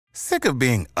Sick of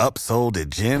being upsold at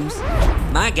gyms?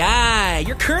 My guy,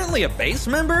 you're currently a base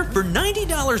member? For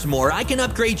 $90 more, I can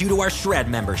upgrade you to our Shred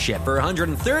membership. For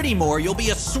 $130 more, you'll be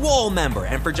a Swole member.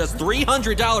 And for just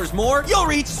 $300 more, you'll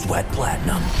reach Sweat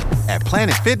Platinum. At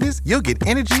Planet Fitness, you'll get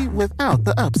energy without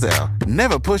the upsell.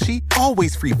 Never pushy,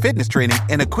 always free fitness training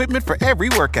and equipment for every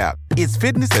workout. It's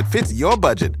fitness that fits your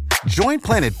budget. Join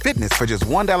Planet Fitness for just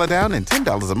 $1 down and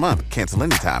 $10 a month. Cancel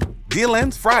anytime. Deal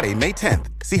ends Friday, May 10th.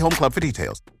 See Home Club for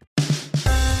details.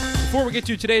 Before we get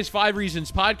to today's 5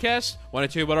 Reasons podcast, I want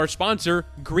to tell you about our sponsor,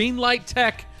 Greenlight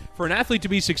Tech. For an athlete to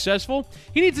be successful,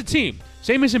 he needs a team,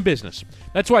 same as in business.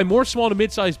 That's why more small to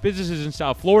mid-sized businesses in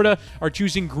South Florida are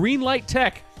choosing Greenlight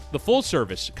Tech, the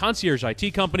full-service concierge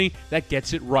IT company that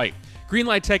gets it right.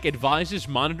 Greenlight Tech advises,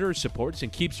 monitors, supports,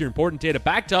 and keeps your important data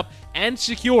backed up and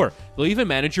secure. They'll even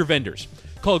manage your vendors.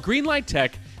 Call Greenlight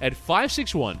Tech at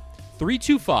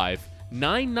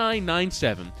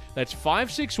 561-325-9997. That's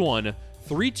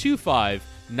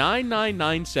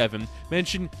 561-325-9997.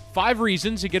 Mention 5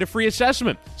 reasons to get a free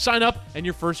assessment. Sign up and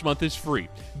your first month is free.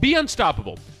 Be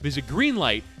unstoppable. Visit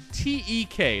Greenlight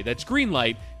TEK. That's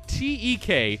Greenlight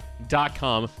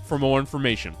TEK.com for more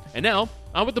information. And now,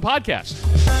 on with the podcast.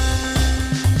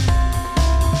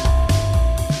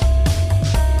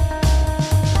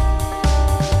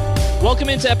 Welcome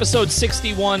into episode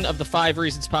 61 of the 5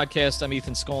 Reasons podcast. I'm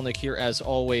Ethan Skolnick here, as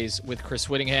always, with Chris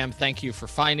Whittingham. Thank you for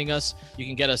finding us. You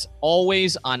can get us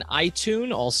always on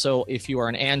iTunes. Also, if you are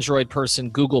an Android person,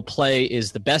 Google Play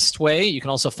is the best way. You can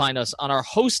also find us on our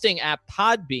hosting app,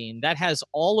 Podbean. That has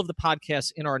all of the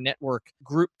podcasts in our network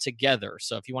grouped together.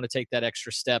 So if you want to take that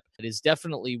extra step, it is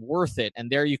definitely worth it.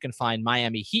 And there you can find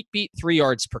Miami Heat Beat, 3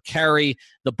 yards per carry,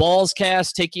 the Balls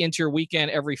Cast, take you into your weekend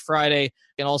every Friday.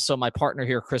 And also my partner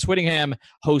here, Chris Whittingham,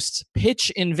 hosts Pitch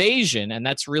Invasion, and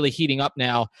that's really heating up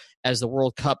now as the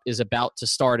World Cup is about to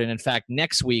start. And in fact,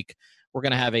 next week, we're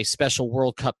going to have a special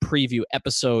World Cup preview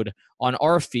episode on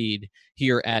our feed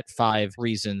here at 5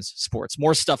 Reasons Sports.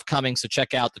 More stuff coming, so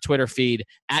check out the Twitter feed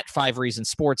at 5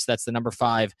 Reasons Sports. That's the number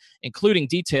 5, including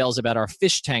details about our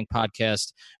Fish Tank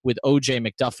podcast with OJ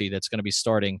McDuffie that's going to be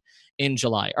starting in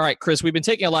July. All right, Chris, we've been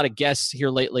taking a lot of guests here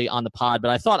lately on the pod,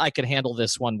 but I thought I could handle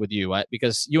this one with you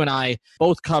because you and I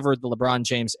both covered the LeBron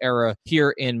James era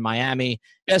here in Miami.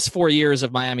 Best 4 years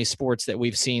of Miami sports that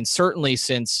we've seen, certainly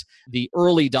since the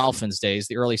early Dolphins days,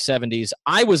 the early 70s.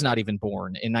 I was not even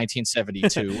born in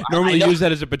 1972. Normally use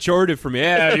that as a pejorative for me.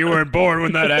 Yeah, you weren't born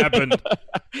when that happened.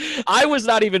 I was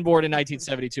not even born in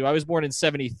 1972. I was born in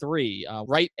 73,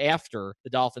 right after the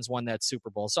Dolphins won that Super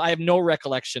Bowl. So I have no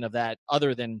recollection of that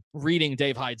other than reading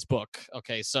Dave Hyde's book.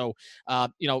 Okay, so,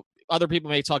 other people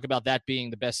may talk about that being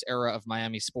the best era of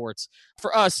Miami sports.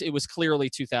 For us, it was clearly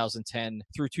 2010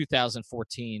 through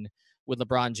 2014 with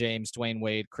LeBron James, Dwayne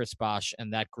Wade, Chris Bosh,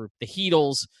 and that group. The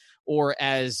Heatles, or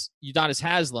as Udonis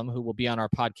Haslem, who will be on our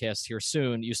podcast here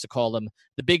soon, used to call them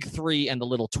the Big Three and the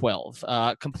Little 12.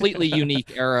 Completely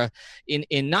unique era in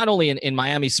not only in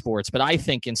Miami sports, but I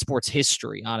think in sports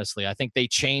history, honestly. I think they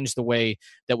changed the way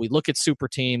that we look at super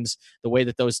teams, the way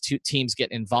that those two teams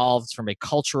get involved from a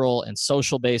cultural and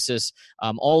social basis,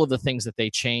 all of the things that they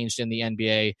changed in the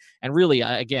NBA, and really,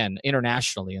 again,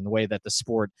 internationally in the way that the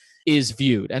sport is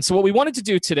viewed. And so what we wanted to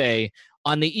do today,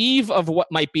 on the eve of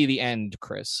what might be the end,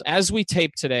 Chris, as we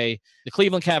tape today, the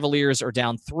Cleveland Cavaliers are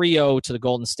down 3-0 to the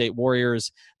Golden State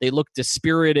Warriors. They looked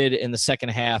dispirited in the second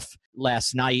half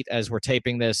last night as we're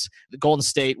taping this. The Golden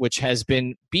State, which has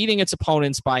been beating its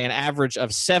opponents by an average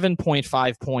of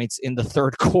 7.5 points in the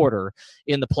third quarter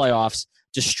in the playoffs,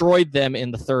 destroyed them in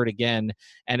the third again,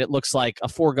 and it looks like a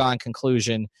foregone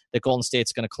conclusion that Golden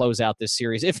State's going to close out this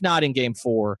series. If not in Game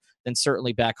 4, then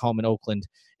certainly back home in Oakland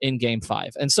in Game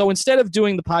 5. And so instead of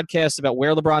doing the podcast about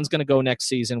where LeBron's going to go next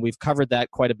season, we've covered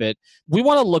that quite a bit. We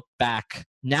want to look back,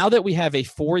 now that we have a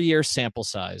 4-year sample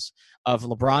size of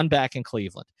LeBron back in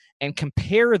Cleveland, and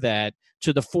compare that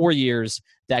to the 4 years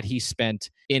that he spent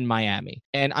in Miami.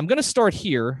 And I'm going to start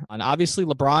here. And obviously,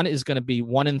 LeBron is going to be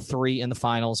 1-3 in the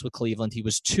finals with Cleveland. He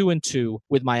was 2-2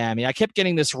 with Miami. I kept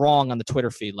getting this wrong on the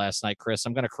Twitter feed last night, Chris.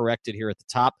 I'm going to correct it here at the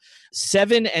top.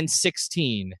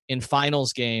 7-16 in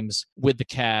finals games with the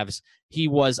Cavs. He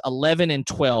was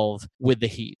 11-12 with the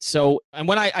Heat. So, and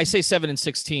when I say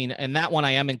 7-16, and that one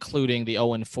I am including the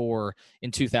 0-4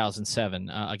 in 2007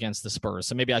 against the Spurs.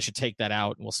 So maybe I should take that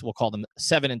out. We'll call them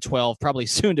 7-12, probably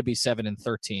soon to be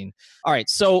 7-13. All right,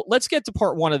 so let's get to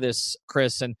part one of this,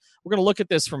 Chris, and we're going to look at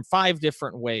this from 5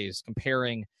 different ways,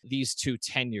 comparing these two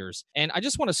tenures. And I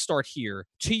just want to start here.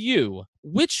 To you,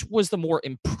 which was the more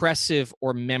impressive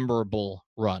or memorable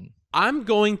run? I'm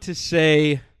going to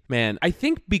say, man, I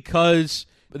think because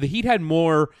the Heat had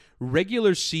more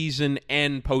regular season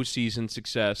and postseason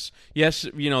success. Yes,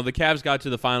 the Cavs got to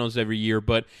the finals every year,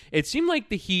 but it seemed like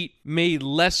the Heat made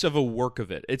less of a work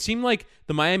of it. It seemed like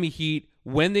the Miami Heat,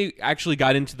 when they actually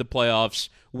got into the playoffs,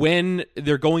 when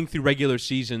they're going through regular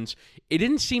seasons, it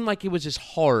didn't seem like it was as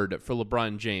hard for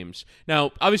LeBron James.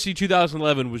 Now, obviously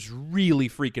 2011 was really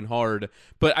freaking hard,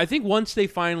 but I think once they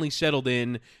finally settled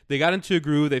in, they got into a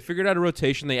groove, they figured out a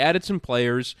rotation, they added some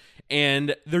players,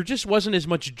 and there just wasn't as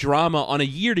much drama on a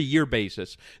year-to-year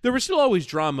basis. There was still always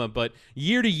drama, but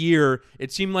year-to-year,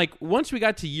 it seemed like once we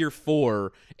got to year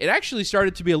 4, it actually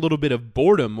started to be a little bit of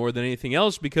boredom more than anything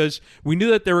else because we knew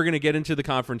that they were going to get into the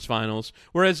conference finals,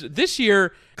 whereas this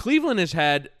year, Cleveland has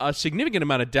had a significant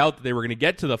amount of doubt that they were going to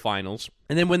get to the finals,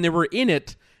 and then when they were in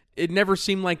it, it never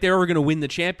seemed like they were going to win the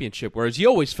championship, whereas you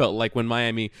always felt like when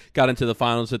Miami got into the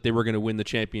finals that they were going to win the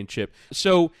championship.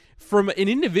 So from an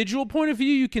individual point of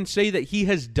view, you can say that he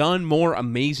has done more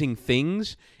amazing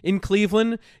things in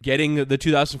Cleveland, getting the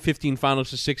 2015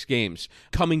 finals to 6 games,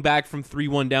 coming back from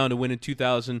 3-1 down to win in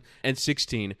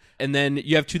 2016. And then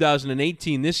you have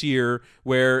 2018 this year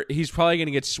where he's probably going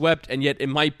to get swept, and yet it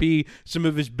might be some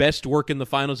of his best work in the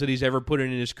finals that he's ever put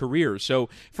in his career. So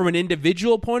from an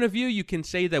individual point of view, you can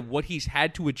say that what he's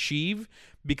had to achieve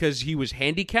because he was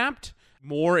handicapped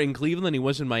more in Cleveland than he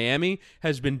was in Miami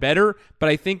has been better. But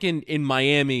I think in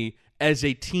Miami, as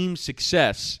a team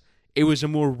success, it was a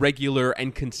more regular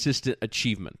and consistent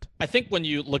achievement. I think when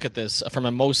you look at this from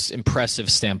a most impressive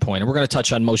standpoint, and we're going to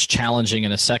touch on most challenging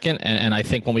in a second, and I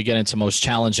think when we get into most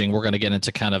challenging, we're going to get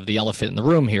into kind of the elephant in the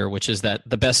room here, which is that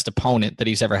the best opponent that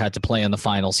he's ever had to play in the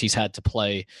finals, he's had to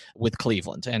play with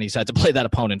Cleveland, and he's had to play that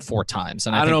opponent 4 times.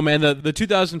 And I don't know, man. The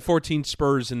 2014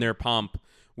 Spurs in their pomp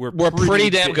were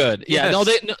pretty damn good. Yeah,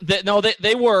 yes.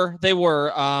 They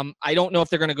were. I don't know if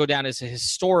they're going to go down as a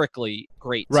historically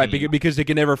great team. Right, because they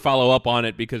can never follow up on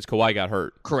it because Kawhi got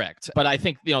hurt. Correct. But I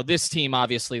think, this team,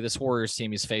 obviously, this Warriors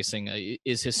team he's facing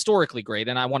is historically great,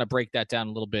 and I want to break that down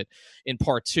a little bit in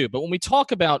part 2. But when we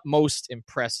talk about most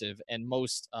impressive and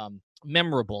most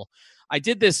memorable, I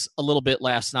did this a little bit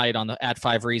last night on the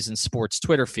 @5Reasons Sports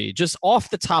Twitter feed, just off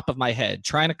the top of my head,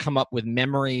 trying to come up with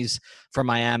memories from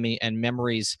Miami and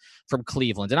memories from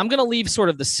Cleveland. And I'm going to leave sort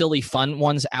of the silly fun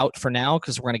ones out for now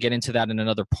because we're going to get into that in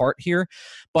another part here.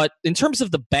 But in terms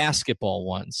of the basketball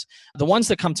ones, the ones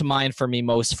that come to mind for me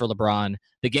most for LeBron,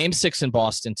 the Game 6 in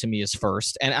Boston to me is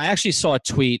first. And I actually saw a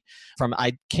tweet from,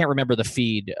 I can't remember the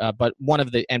feed, but one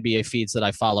of the NBA feeds that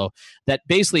I follow that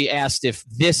basically asked if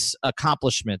this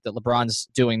accomplishment that LeBron's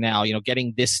doing now,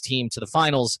 getting this team to the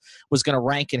finals, was going to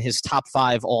rank in his top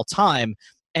 5 all time.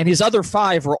 And his other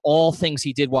 5 were all things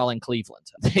he did while in Cleveland.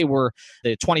 They were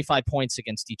the 25 points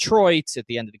against Detroit at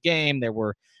the end of the game. There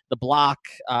were the block.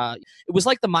 It was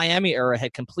like the Miami era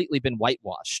had completely been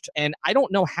whitewashed. And I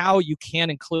don't know how you can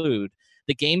include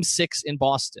the Game 6 in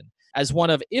Boston as one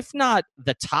of, if not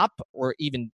the top or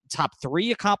even top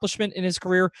 3 accomplishment in his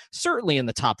career, certainly in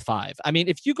the top 5. I mean,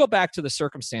 if you go back to the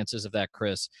circumstances of that,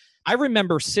 Chris, I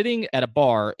remember sitting at a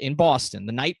bar in Boston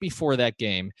the night before that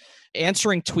game,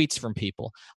 answering tweets from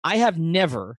people. I have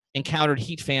never encountered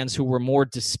Heat fans who were more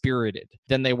dispirited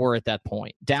than they were at that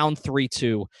point. Down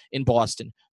 3-2 in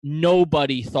Boston.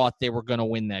 Nobody thought they were going to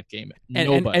win that game.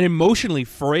 And emotionally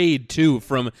frayed, too,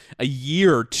 from a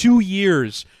year, 2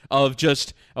 years of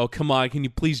just, oh, come on, can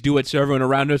you please do it so everyone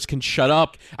around us can shut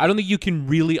up? I don't think you can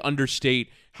really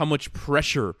understate how much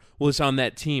pressure was on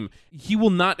that team. He will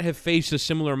not have faced a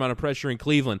similar amount of pressure in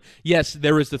Cleveland. Yes,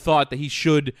 there is the thought that he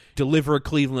should deliver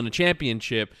Cleveland a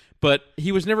championship, but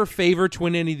he was never favored to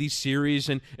win any of these series,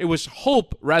 and it was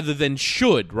hope rather than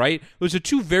should, right? Those are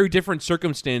 2 very different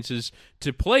circumstances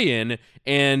to play in,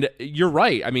 and you're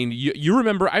right. I mean, you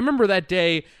remember, I remember that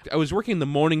day, I was working the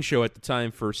morning show at the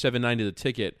time for 790 The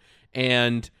Ticket,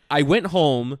 and I went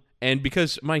home, and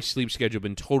because my sleep schedule had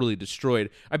been totally destroyed,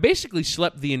 I basically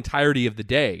slept the entirety of the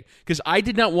day because I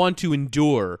did not want to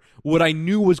endure what I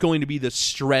knew was going to be the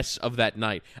stress of that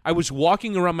night. I was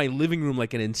walking around my living room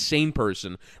like an insane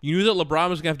person. You knew that LeBron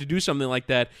was going to have to do something like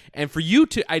that. And for you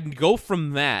to, I'd go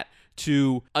from that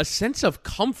to a sense of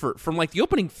comfort from like the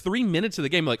opening 3 minutes of the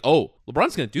game, like, oh,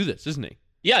 LeBron's going to do this, isn't he?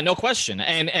 Yeah, no question.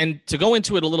 And to go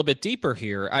into it a little bit deeper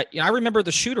here, I remember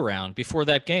the shoot-around before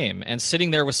that game and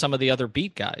sitting there with some of the other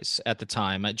beat guys at the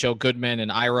time, Joe Goodman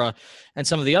and Ira and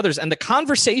some of the others. And the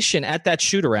conversation at that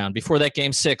shoot-around before that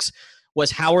Game 6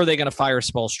 was, how are they going to fire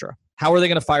Spoelstra? How are they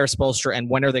going to fire Spoelstra, and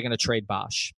when are they going to trade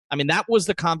Bosh? I mean, that was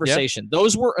the conversation. Yep.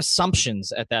 Those were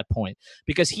assumptions at that point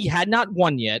because he had not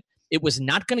won yet. it was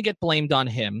not going to get blamed on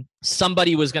him.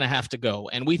 Somebody was going to have to go.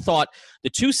 And we thought the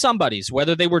two somebodies,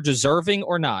 whether they were deserving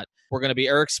or not, were going to be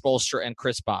Eric Spoelstra and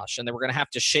Chris Bosh, and they were going to have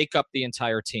to shake up the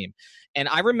entire team. And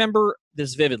I remember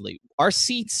this vividly. Our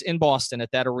seats in Boston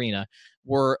at that arena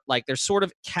were like, they're sort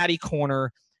of catty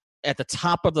corner at the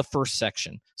top of the first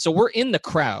section. So we're in the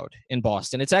crowd in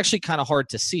Boston. It's actually kind of hard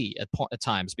to see at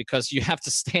times because you have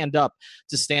to stand up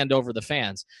to stand over the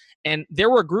fans. And there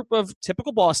were a group of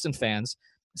typical Boston fans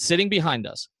sitting behind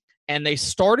us. And they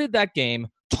started that game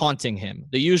taunting him,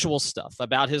 the usual stuff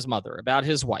about his mother, about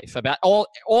his wife, about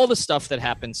all the stuff that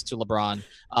happens to LeBron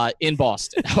in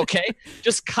Boston, okay?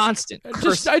 Just constant.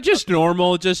 Just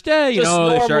normal. They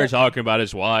normal. started talking about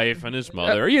his wife and his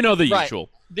mother. The usual.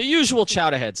 The usual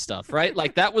chowderhead stuff, right?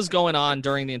 Like that was going on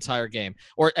during the entire game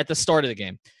or at the start of the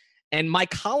game. And my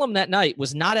column that night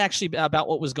was not actually about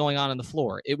what was going on the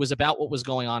floor. It was about what was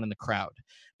going on in the crowd.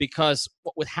 Because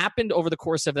what happened over the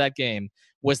course of that game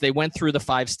was they went through the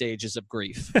 5 stages of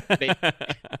grief,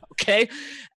 okay,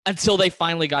 until they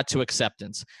finally got to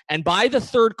acceptance. And by the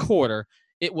third quarter,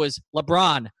 it was,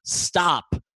 LeBron, stop.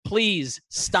 Please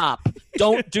stop.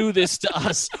 Don't do this to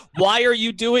us. Why are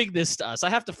you doing this to us? I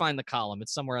have to find the column.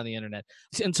 It's somewhere on the internet.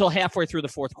 Until halfway through the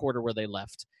fourth quarter where they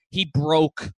left. He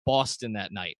broke Boston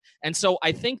that night. And so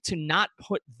I think to not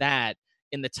put that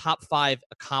in the top 5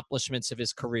 accomplishments of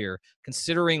his career,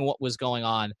 considering what was going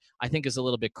on, I think is a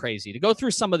little bit crazy. To go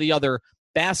through some of the other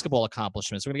basketball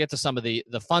accomplishments, we're going to get to some of the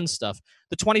fun stuff.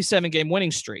 The 27-game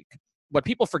winning streak. What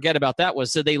people forget about that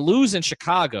was that they lose in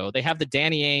Chicago. They have the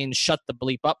Danny Ainge shut the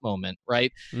bleep up moment,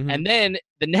 right? Mm-hmm. And then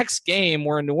the next game,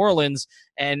 we're in New Orleans,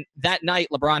 and that night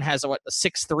LeBron has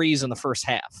 6 threes in the first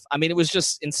half. I mean, it was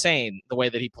just insane the way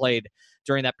that he played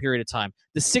during that period of time.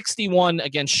 The 61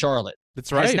 against Charlotte.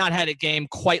 That's right. Has not had a game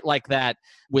quite like that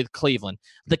with Cleveland.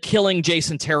 The killing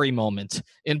Jason Terry moment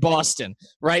in Boston,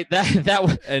 right? That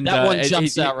one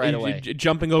jumps out right away.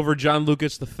 Jumping over John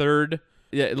Lucas III.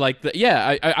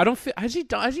 Yeah, I don't feel, has he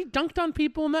dunked on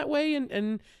people in that way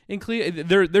in Cleveland?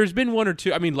 There's been one or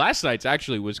two. I mean, last night's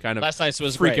actually was kind of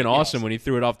freaking great, awesome yes. when he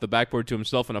threw it off the backboard to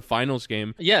himself in a finals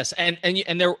game. Yes, and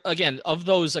there again of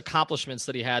those accomplishments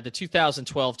that he had, the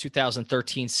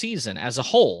 2012-2013 season as a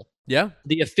whole. Yeah.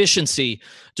 The efficiency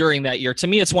during that year, to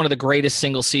me, it's one of the greatest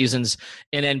single seasons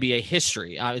in NBA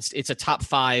history. It's a top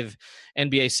 5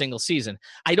 NBA single season.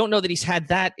 I don't know that he's had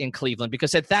that in Cleveland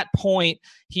because at that point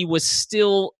he was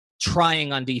still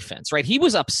trying on defense, right? He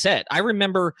was upset. I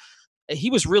remember he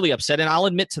was really upset, and I'll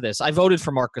admit to this. I voted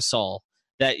for Marc Gasol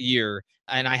that year,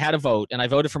 and I had a vote, and I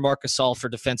voted for Marc Gasol for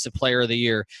Defensive Player of the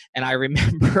Year. And I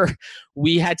remember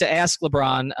we had to ask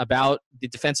LeBron about the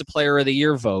Defensive Player of the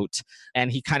Year vote,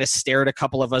 and he kind of stared a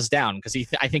couple of us down because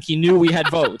I think he knew we had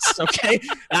votes. Okay,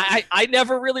 I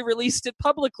never really released it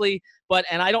publicly,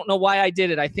 and I don't know why I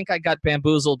did it. I think I got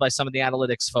bamboozled by some of the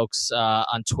analytics folks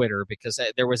on Twitter because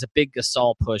there was a big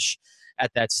Gasol push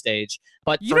at that stage.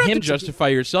 But you for don't him have to justify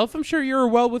yourself. I'm sure you're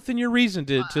well within your reason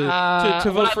to vote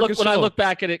for Gasol. When I look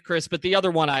back at it, Chris, but the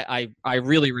other one I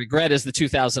really regret is the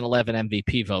 2011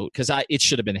 MVP vote because it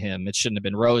should have been him. It shouldn't have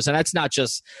been Rose. And that's not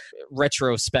just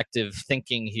retrospective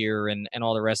thinking here and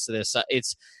all the rest of this.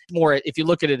 It's more, if you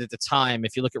look at it at the time,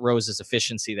 if you look at Rose's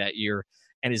efficiency that year,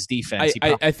 and his defense.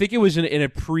 I think it was in a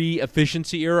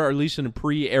pre-efficiency era, or at least in a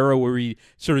pre-era where we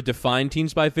sort of defined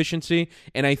teams by efficiency.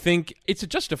 And I think it's a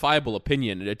justifiable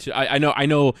opinion. I know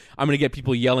I'm going to get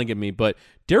people yelling at me, but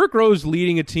Derrick Rose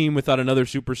leading a team without another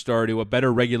superstar to a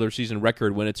better regular season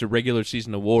record when it's a regular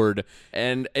season award.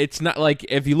 And it's not like,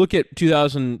 if you look at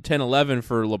 2010-11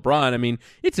 for LeBron, I mean,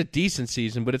 it's a decent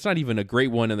season, but it's not even a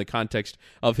great one in the context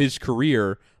of his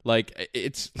career. Like,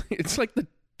 it's like the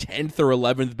 10th or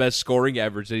 11th best scoring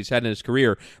average that he's had in his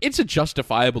career. It's a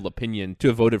justifiable opinion to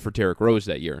have voted for Derrick Rose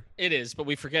that year. It is, but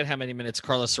we forget how many minutes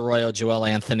Carlos Arroyo, Joel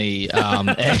Anthony, right?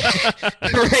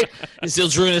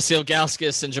 Zildrunas,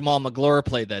 Ilgauskas, and Jamal McGlure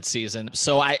played that season.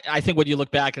 So I think when you look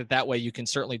back at it that way, you can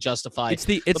certainly justify it's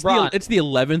the LeBron. It's the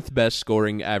 11th best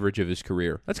scoring average of his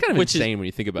career. That's kind of insane when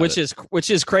you think about it.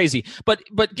 Which is crazy. But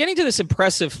getting to this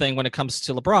impressive thing when it comes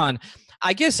to LeBron,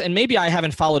 I guess, and maybe I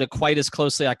haven't followed it quite as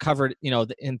closely. I covered,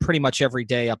 in pretty much every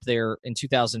day up there in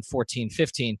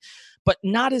 2014-15, but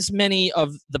not as many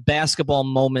of the basketball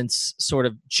moments sort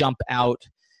of jump out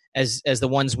as the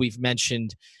ones we've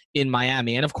mentioned in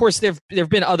Miami. And of course, there've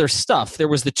been other stuff. There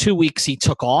was the 2 weeks he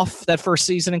took off that first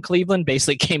season in Cleveland,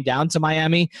 basically came down to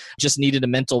Miami, just needed a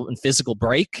mental and physical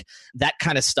break. That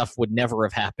kind of stuff would never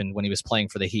have happened when he was playing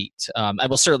for the Heat.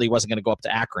 Certainly wasn't going to go up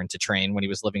to Akron to train when he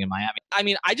was living in Miami. I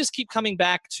mean, I just keep coming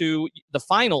back to the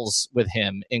finals with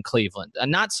him in Cleveland,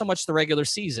 and not so much the regular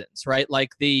seasons, right? Like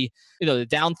the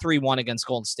down 3-1 against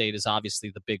Golden State is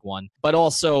obviously the big one, but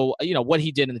also, what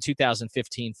he did in the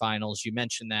 2015 finals, you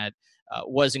mentioned that,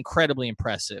 was incredibly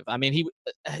impressive. I mean,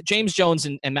 James Jones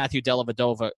and Matthew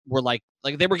Dellavedova were like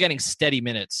they were getting steady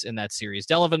minutes in that series.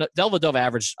 Dellavedova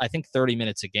averaged, I think, 30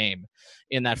 minutes a game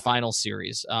in that final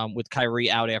series, with Kyrie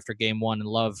out after game one and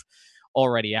Love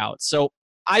already out. So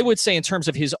I would say in terms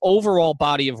of his overall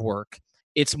body of work,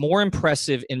 it's more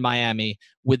impressive in Miami,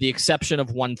 with the exception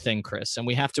of one thing, Chris, and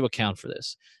we have to account for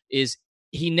this, is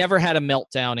he never had a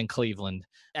meltdown in Cleveland,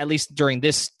 at least during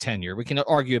this tenure. We can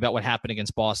argue about what happened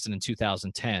against Boston in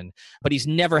 2010, but he's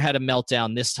never had a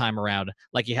meltdown this time around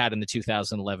like he had in the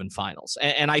 2011 finals.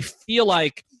 And I feel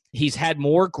like he's had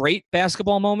more great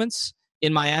basketball moments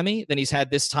in Miami than he's had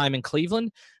this time in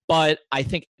Cleveland. But I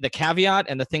think the caveat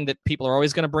and the thing that people are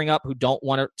always going to bring up who don't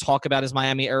want to talk about his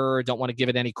Miami era, don't want to give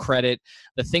it any credit,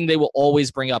 the thing they will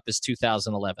always bring up is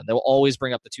 2011. They will always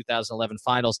bring up the 2011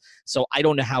 finals. So I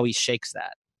don't know how he shakes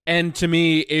that. And to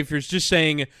me, if you're just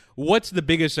saying what's the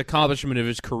biggest accomplishment of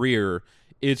his career,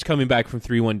 it's coming back from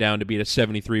 3-1 down to beat a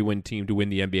 73-win team to win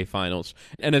the NBA Finals.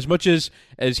 And as much as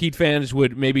Heat fans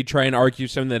would maybe try and argue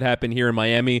something that happened here in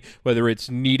Miami, whether it's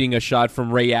needing a shot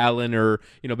from Ray Allen or,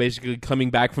 basically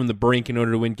coming back from the brink in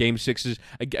order to win games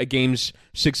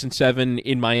 6 and 7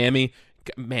 in Miami,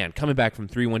 man, coming back from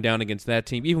 3-1 down against that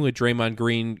team, even with Draymond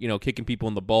Green, kicking people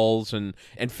in the balls and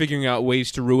figuring out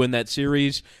ways to ruin that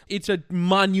series, it's a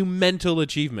monumental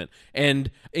achievement. And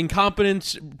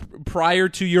incompetence prior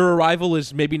to your arrival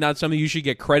is maybe not something you should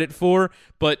get credit for,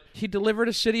 but he delivered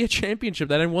a city a championship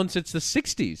that hadn't won since the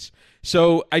 60s.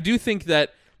 So I do think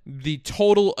that the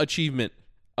total achievement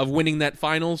of winning that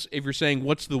finals, if you're saying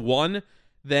what's the one,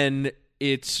 then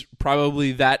it's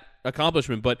probably that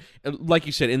accomplishment. But like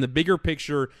you said, in the bigger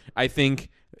picture, I think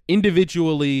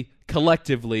individually,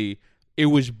 collectively, it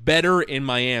was better in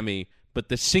Miami. But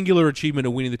the singular achievement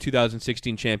of winning the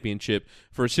 2016 championship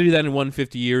for a city that had won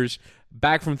 50 years,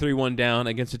 back from 3-1 down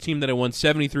against a team that had won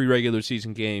 73 regular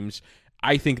season games,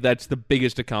 I think that's the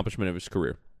biggest accomplishment of his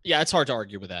career. Yeah, it's hard to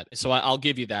argue with that. So I'll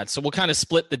give you that. So we'll kind of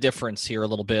split the difference here a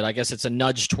little bit. I guess it's a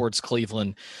nudge towards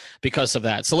Cleveland because of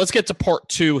that. So let's get to part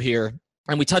 2 here.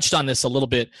 And we touched on this a little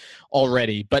bit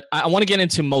already, but I want to get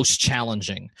into most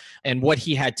challenging and what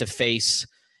he had to face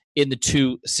in the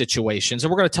two situations. And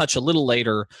we're going to touch a little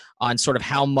later on sort of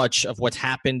how much of what's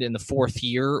happened in the fourth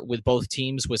year with both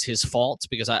teams was his fault,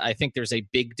 because I think there's a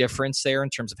big difference there in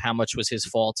terms of how much was his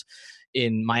fault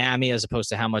in Miami as opposed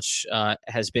to how much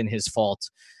has been his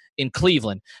fault in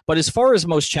Cleveland. But as far as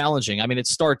most challenging, I mean, it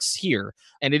starts here,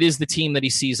 and it is the team that he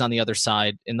sees on the other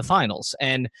side in the finals.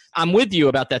 And I'm with you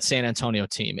about that San Antonio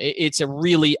team. It's a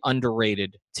really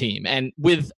underrated team, and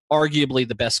with arguably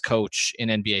the best coach in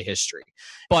NBA history.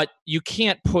 But you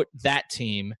can't put that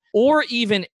team, or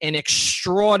even an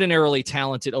extraordinarily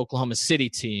talented Oklahoma City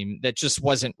team that just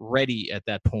wasn't ready at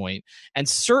that point, and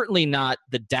certainly not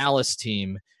the Dallas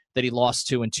team that he lost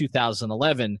to in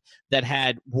 2011 that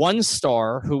had one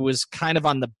star who was kind of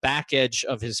on the back edge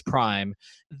of his prime.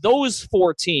 Those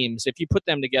four teams, if you put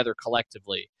them together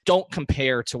collectively, don't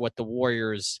compare to what the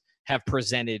Warriors have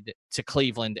presented to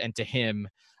Cleveland and to him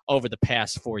over the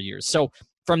past 4 years. So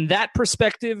from that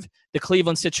perspective, the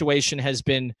Cleveland situation has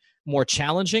been more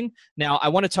challenging. Now, I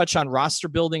want to touch on roster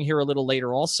building here a little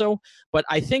later also, but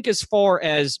I think as far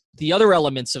as the other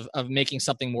elements of making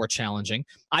something more challenging,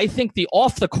 I think the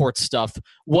off-the-court stuff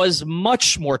was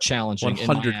much more challenging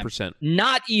 100%.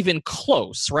 Not even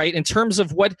close, right? In terms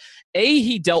of what,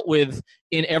 he dealt with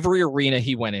in every arena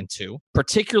he went into,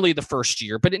 particularly the first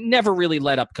year, but it never really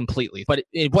let up completely. But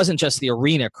it wasn't just the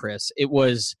arena, Chris. It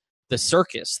was the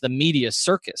circus, the media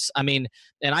circus. I mean,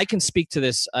 and I can speak to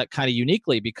this kind of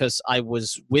uniquely because I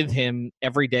was with him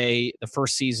every day the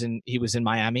first season he was in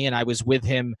Miami, and I was with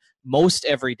him most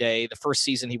every day the first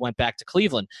season he went back to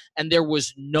Cleveland. And there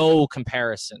was no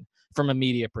comparison from a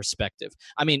media perspective.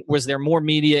 I mean, was there more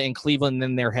media in Cleveland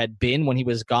than there had been when he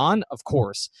was gone? Of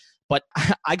course. But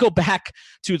I go back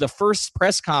to the first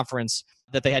press conference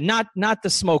that they had, not the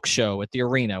smoke show at the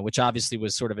arena, which obviously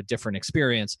was sort of a different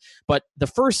experience, but the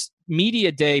first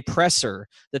media day presser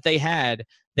that they had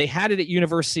it at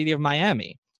University of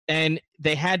Miami. And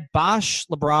they had Bosh,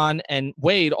 LeBron, and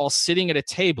Wade all sitting at a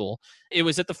table. It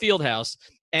was at the Fieldhouse.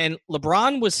 And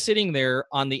LeBron was sitting there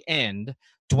on the end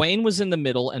Dwayne was in the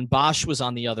middle and Bosh was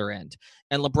on the other end.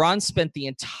 And LeBron spent the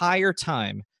entire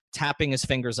time tapping his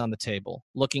fingers on the table,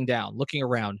 looking down, looking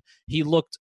around. He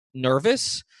looked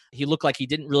nervous. He looked like he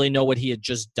didn't really know what he had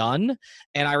just done.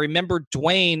 And I remember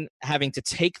Dwayne having to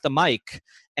take the mic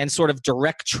and sort of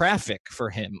direct traffic for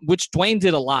him, which Dwayne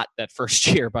did a lot that first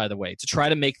year, by the way, to try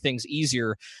to make things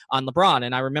easier on LeBron.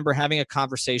 And I remember having a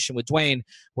conversation with Dwayne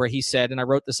where he said, and I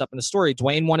wrote this up in a story,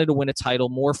 Dwayne wanted to win a title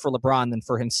more for LeBron than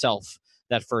for himself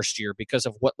that first year because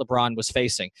of what LeBron was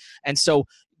facing. And so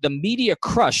the media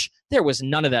crush, there was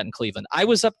none of that in Cleveland. I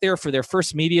was up there for their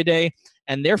first media day,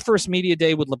 and their first media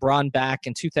day with LeBron back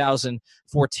in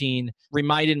 2014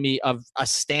 reminded me of a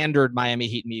standard Miami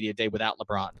Heat media day without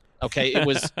LeBron. Okay, it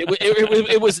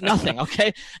was nothing.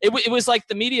 Okay, it was like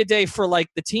the media day for like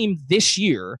the team this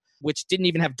year, which didn't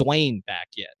even have Dwayne back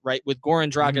yet, right? With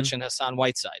Goran Dragic and Hassan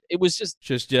Whiteside, it was just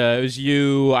it was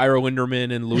you, Ira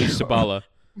Winderman, and Luis Zabala.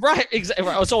 Right, exactly.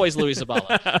 It's always Luis Zabala.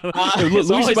 Luis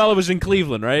Zabala was in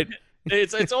Cleveland, right?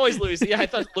 It's always Luis. Yeah, I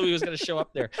thought Louis was going to show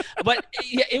up there, but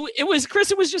yeah, it was Chris.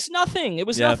 It was just nothing. It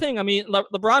was nothing. I mean,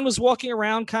 LeBron was walking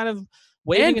around, kind of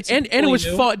waving, and it was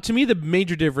fun. To me, the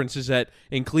major difference is that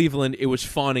in Cleveland, it was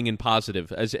fawning and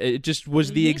positive, as it just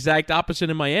was the exact opposite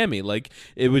in Miami. Like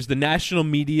it was the national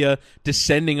media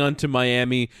descending onto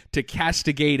Miami to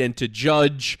castigate and to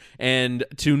judge and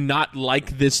to not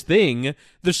like this thing.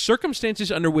 The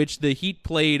circumstances under which the Heat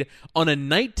played on a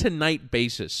night-to-night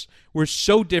basis were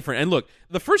so different. And look,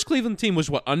 the first Cleveland team was,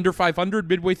 under 500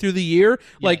 midway through the year?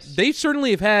 Yes. Like, they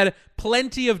certainly have had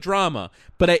plenty of drama,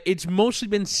 but it's mostly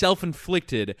been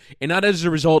self-inflicted and not as a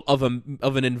result of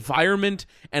an environment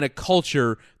and a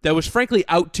culture that was frankly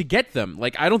out to get them.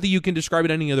 Like, I don't think you can describe it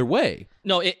any other way.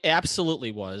 No, it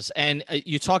absolutely was. And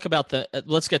you talk about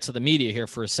let's get to the media here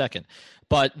for a second.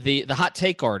 But the hot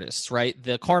take artists, right?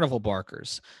 The carnival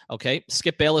barkers, okay?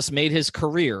 Skip Bayless made his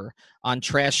career on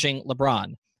trashing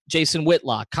LeBron. Jason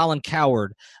Whitlock, Colin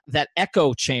Cowherd, that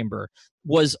echo chamber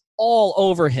was all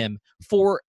over him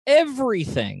for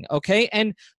everything, okay?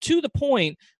 And to the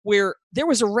point where there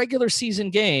was a regular season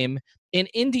game in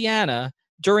Indiana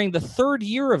during the third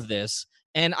year of this,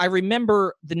 and I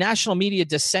remember the national media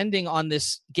descending on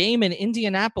this game in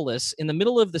Indianapolis in the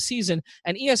middle of the season,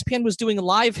 and ESPN was doing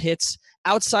live hits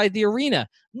outside the arena.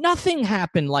 Nothing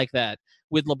happened like that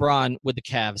with LeBron with the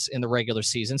Cavs in the regular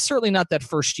season. Certainly not that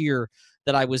first year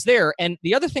that I was there. And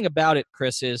the other thing about it,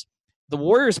 Chris, is the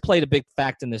Warriors played a big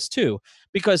fact in this too,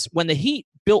 because when the Heat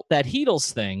built that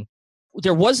Heatles thing,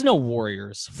 there was no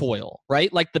Warriors foil,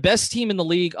 right? Like the best team in the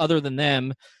league other than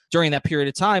them during that period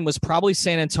of time was probably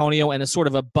San Antonio and a sort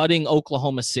of a budding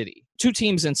Oklahoma City. Two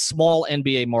teams in small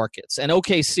NBA markets. And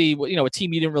OKC, a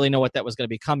team you didn't really know what that was going to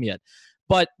become yet.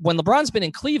 But when LeBron's been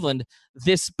in Cleveland,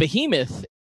 this behemoth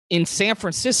in San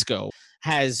Francisco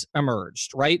has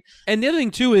emerged, right? And the other thing,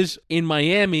 too, is in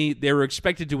Miami, they were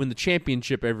expected to win the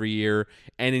championship every year,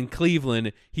 and in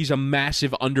Cleveland, he's a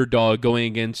massive underdog going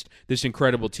against this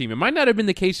incredible team. It might not have been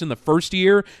the case in the first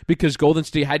year because Golden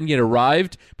State hadn't yet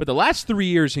arrived, but the last 3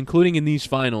 years, including in ththese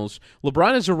finals,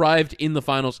 LeBron has arrived in the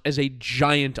finals as a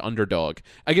giant underdog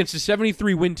against a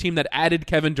 73-win team that added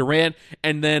Kevin Durant,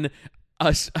 and then a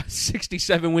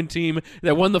 67-win team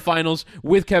that won the finals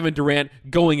with Kevin Durant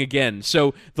going again.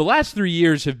 So the last 3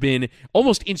 years have been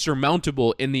almost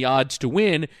insurmountable in the odds to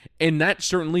win, and that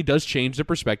certainly does change the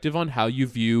perspective on how you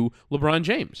view LeBron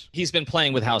James. He's been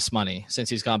playing with house money since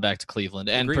he's gone back to Cleveland.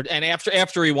 And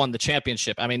after he won the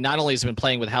championship, I mean, not only has he been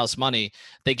playing with house money,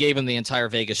 they gave him the entire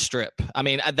Vegas Strip. I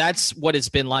mean, that's what it's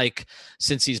been like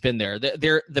since he's been there.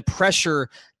 The pressure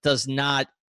does not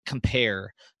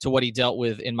compare to what he dealt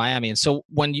with in Miami. And so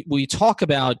when we talk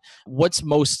about what's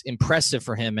most impressive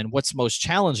for him and what's most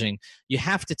challenging, you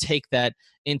have to take that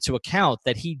into account,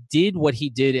 that he did what he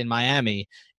did in Miami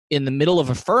in the middle of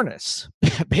a furnace,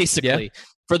 basically. Yeah.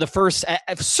 For the first,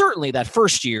 certainly that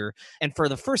first year, and for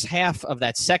the first half of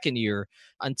that second year,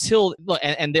 until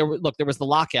there was the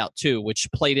lockout too, which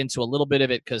played into a little bit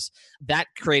of it because that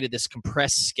created this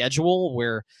compressed schedule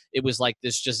where it was like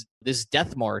this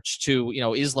death march to,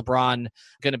 is LeBron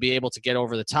going to be able to get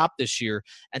over the top this year?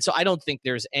 And so I don't think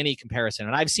there's any comparison.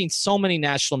 And I've seen so many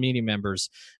national media members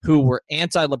who were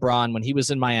anti-LeBron when he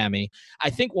was in Miami. I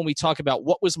think when we talk about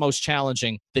what was most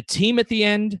challenging, the team at the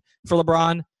end for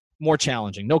LeBron, more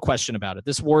challenging, no question about it.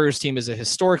 This Warriors team is a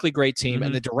historically great team,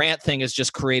 and the Durant thing has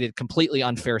just created completely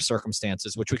unfair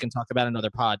circumstances, which we can talk about in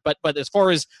another pod. But as far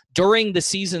as during the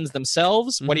seasons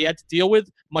themselves, what he had to deal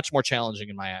with, much more challenging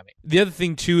in Miami. The other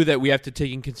thing, too, that we have to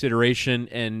take in consideration,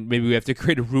 and maybe we have to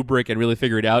create a rubric and really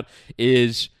figure it out,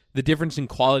 is the difference in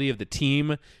quality of the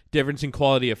team, difference in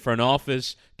quality of front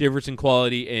office, difference in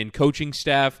quality in coaching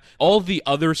staff, all the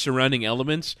other surrounding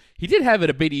elements, he did have it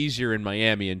a bit easier in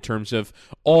Miami in terms of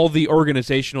all the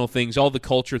organizational things, all the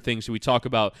culture things that we talk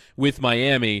about with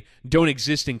Miami don't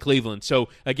exist in Cleveland. So,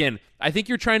 again, I think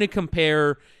you're trying to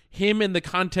compare him in the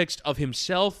context of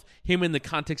himself, him in the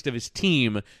context of his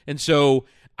team. And so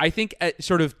I think at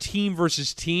sort of team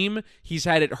versus team, he's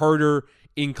had it harder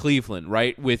in Cleveland,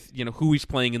 right? With, who he's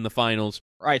playing in the finals.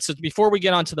 All right, so before we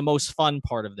get on to the most fun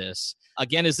part of this,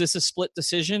 again, is this a split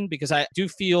decision? Because I do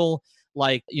feel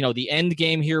like, the end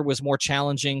game here was more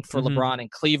challenging for LeBron in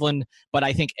Cleveland, but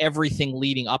I think everything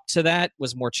leading up to that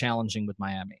was more challenging with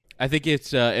Miami. I think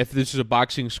it's if this is a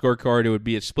boxing scorecard, it would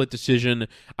be a split decision.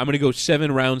 I'm going to go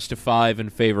 7-5 in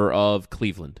favor of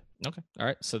Cleveland. Okay. All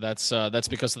right. So that's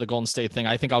because of the Golden State thing.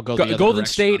 I think I'll go the other Golden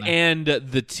direction State and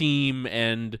the team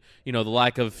and, the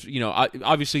lack of,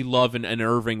 obviously Love and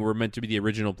Irving were meant to be the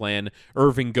original plan.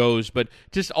 Irving goes, but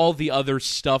just all the other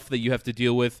stuff that you have to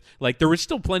deal with. Like, there was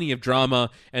still plenty of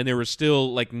drama and there was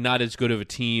still, not as good of a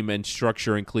team and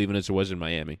structure in Cleveland as it was in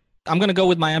Miami. I'm going to go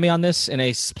with Miami on this in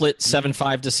a split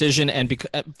 7-5 decision. And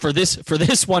for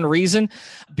this one reason,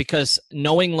 because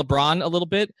knowing LeBron a little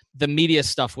bit, the media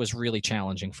stuff was really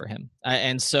challenging for him.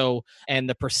 And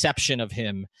the perception of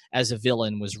him as a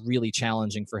villain was really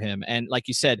challenging for him. And like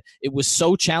you said, it was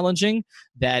so challenging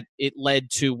that it led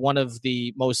to one of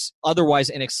the most otherwise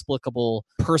inexplicable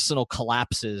personal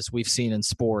collapses we've seen in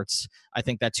sports. I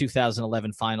think that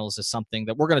 2011 finals is something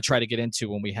that we're going to try to get into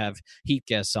when we have Heat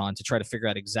guests on to try to figure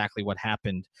out exactly what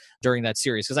happened during that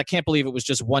series. Because I can't believe it was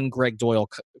just one Greg Doyle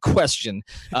question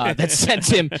that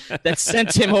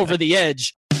sent him over the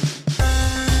edge.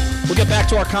 We'll get back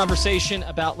to our conversation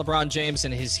about LeBron James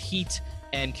and his Heat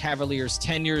and Cavaliers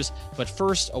tenures. But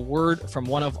first, a word from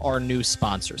one of our new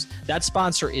sponsors. That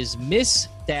sponsor is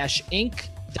miss-inc.com.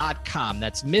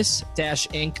 That's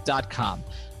miss-inc.com.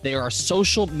 They are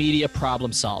social media problem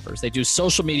solvers. They do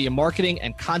social media marketing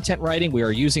and content writing. We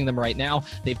are using them right now.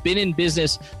 They've been in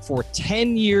business for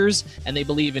 10 years, and they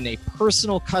believe in a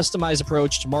personal, customized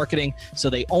approach to marketing. So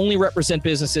they only represent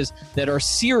businesses that are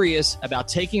serious about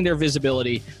taking their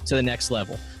visibility to the next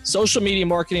level. Social media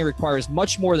marketing requires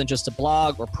much more than just a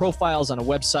blog or profiles on a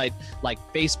website like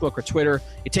Facebook or Twitter.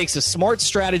 It takes a smart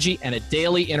strategy and a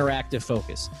daily interactive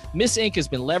focus. Miss Inc. has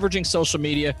been leveraging social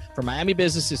media for Miami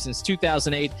businesses since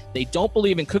 2008. They don't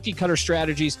believe in cookie cutter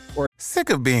strategies or... Sick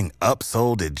of being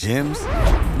upsold at gyms?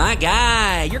 My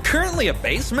guy, you're currently a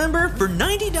base member? For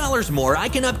 $90 more, I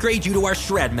can upgrade you to our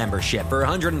Shred membership. For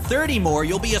 $130 more,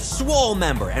 you'll be a Swole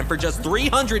member. And for just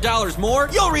 $300 more,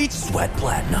 you'll reach Sweat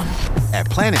Platinum. At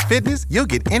Planet Fitness, you'll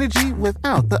get energy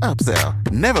without the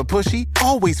upsell. Never pushy,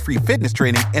 always free fitness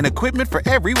training and equipment for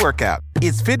every workout.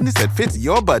 It's fitness that fits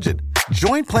your budget.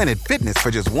 Join Planet Fitness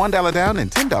for just $1 down and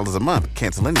 $10 a month.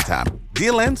 Cancel anytime.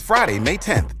 Deal ends Friday, May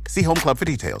 10th. See Home Club for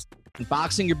details.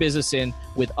 Boxing your business in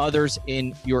with others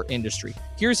in your industry.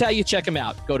 Here's how you check them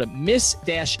out. Go to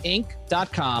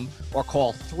miss-inc.com or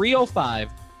call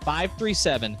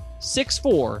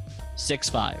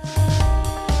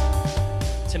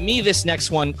 305-537-6465. To me, this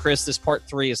next one, Chris, this part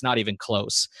 3 is not even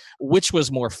close. Which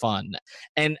was more fun?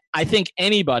 And I think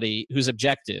anybody who's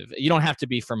objective, you don't have to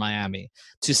be from Miami,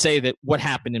 to say that what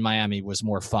happened in Miami was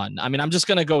more fun. I mean, I'm just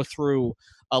going to go through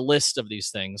a list of these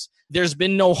things. There's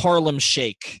been no Harlem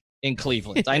Shake in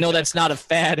Cleveland. I know that's not a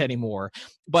fad anymore,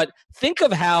 but think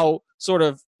of how sort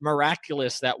of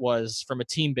miraculous that was from a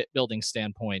team building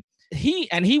standpoint. He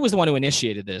was the one who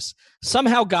initiated this,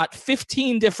 somehow got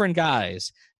 15 different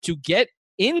guys to get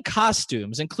in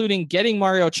costumes, including getting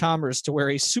Mario Chalmers to wear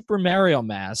a Super Mario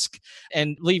mask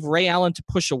and leave Ray Allen to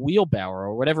push a wheelbarrow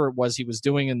or whatever it was he was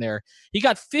doing in there. He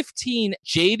got 15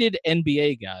 jaded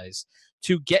NBA guys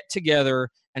to get together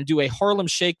and do a Harlem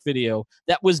Shake video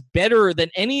that was better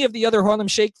than any of the other Harlem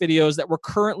Shake videos that were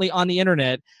currently on the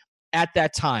internet at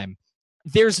that time.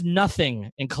 There's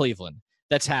nothing in Cleveland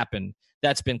that's happened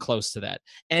that's been close to that.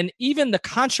 And even the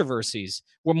controversies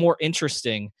were more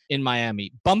interesting in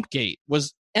Miami. Bumpgate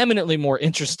was eminently more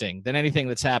interesting than anything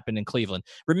that's happened in Cleveland.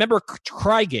 Remember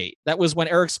Crygate? That was when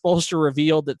Eric Spoelstra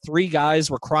revealed that 3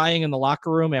 guys were crying in the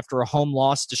locker room after a home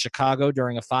loss to Chicago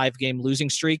during a 5-game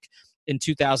losing streak in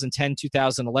 2010,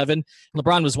 2011.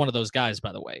 LeBron was one of those guys,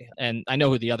 by the way. And I know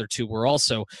who the other 2 were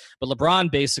also. But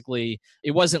LeBron basically,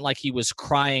 it wasn't like he was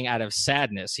crying out of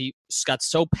sadness. He got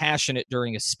so passionate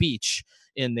during a speech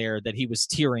in there that he was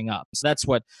tearing up. So that's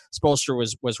what Spoelstra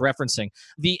was referencing.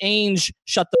 The Ainge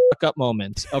shut the fuck up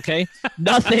moment, okay?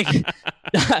 Nothing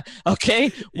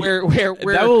Okay, where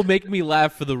that will make me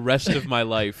laugh for the rest of my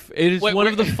life. It is one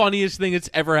of the funniest things that's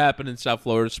ever happened in South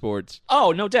Florida sports.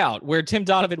 Oh, no doubt. Where Tim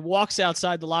Donovan walks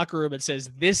outside the locker room and says,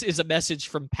 "This is a message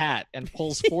from Pat," and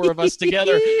pulls four of us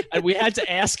together, and we had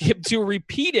to ask him to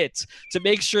repeat it to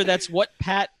make sure that's what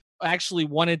Pat actually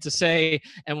wanted to say.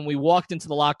 And when we walked into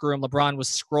the locker room, LeBron was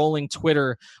scrolling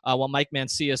Twitter while Mike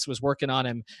Mancias was working on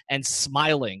him and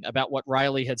smiling about what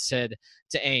Riley had said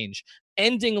to Ainge.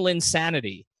 Ending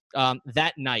Linsanity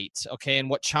that night, okay, and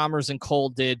what Chalmers and Cole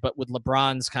did, but with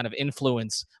LeBron's kind of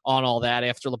influence on all that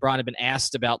after LeBron had been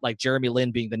asked about like Jeremy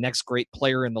Lin being the next great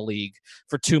player in the league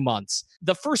for 2 months.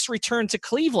 The first return to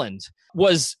Cleveland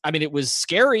was, I mean, it was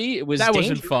scary. It was That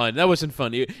dangerous. wasn't fun. That wasn't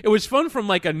fun. It was fun from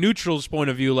like a neutral's point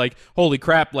of view, like, holy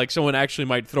crap, like someone actually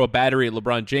might throw a battery at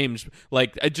LeBron James,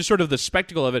 like just sort of the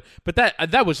spectacle of it. But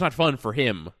that was not fun for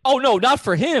him. Oh, no, not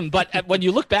for him. But when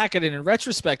you look back at it in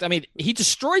retrospect, I mean, he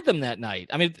destroyed them that night.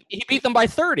 I mean, he beat them by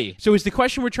 30. So is the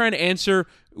question we're trying to answer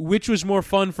which was more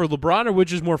fun for LeBron or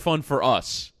which was more fun for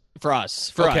us? For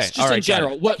us, Okay, just all right, in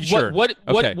general. got it. Sure.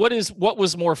 What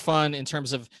was more fun in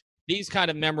terms of these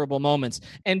kind of memorable moments?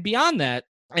 And beyond that,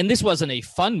 and this wasn't a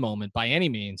fun moment by any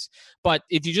means, but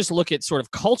if you just look at sort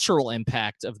of cultural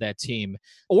impact of that team,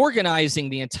 organizing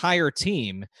the entire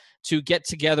team to get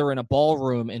together in a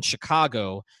ballroom in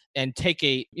Chicago and take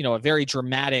a very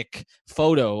dramatic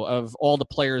photo of all the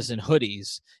players in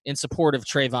hoodies in support of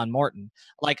Trayvon Martin.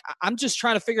 Like, I'm just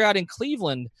trying to figure out in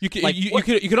Cleveland. You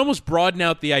could almost broaden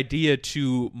out the idea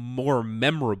to more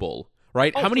memorable,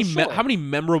 right? Oh, how many for sure. how many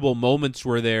memorable moments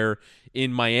were there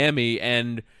in Miami?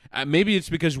 And maybe it's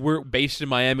because we're based in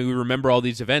Miami, we remember all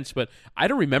these events, but I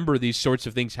don't remember these sorts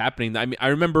of things happening. I mean, I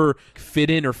remember fit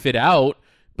in or fit out,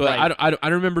 but Right. I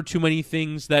don't remember too many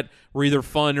things that were either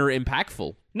fun or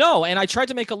impactful. No, and I tried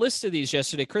to make a list of these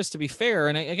yesterday, Chris, to be fair.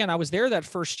 And again, I was there that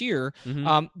first year.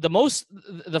 Mm-hmm.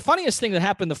 The funniest thing that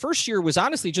happened the first year was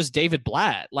honestly just David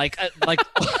Blatt. Like,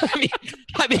 I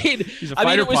mean, He's a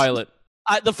fighter pilot.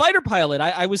 The fighter pilot.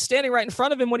 I was standing right in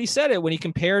front of him when he said it, when he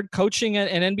compared coaching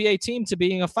an NBA team to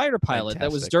being a fighter pilot.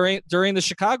 Fantastic. That was during the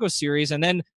Chicago series. And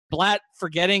then Blatt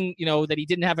forgetting, that he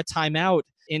didn't have a timeout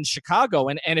in Chicago.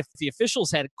 And if the officials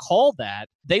had called that,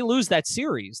 they lose that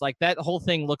series. Like, that whole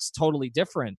thing looks totally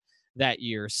different that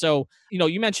year. So,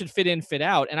 you mentioned fit in, fit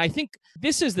out. And I think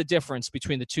this is the difference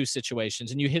between the two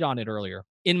situations. And you hit on it earlier.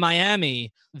 In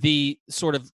Miami, the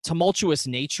sort of tumultuous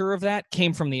nature of that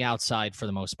came from the outside for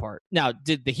the most part. Now,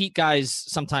 did the Heat guys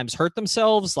sometimes hurt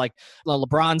themselves? Like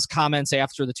LeBron's comments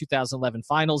after the 2011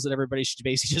 finals that everybody should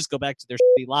basically just go back to their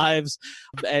shitty lives,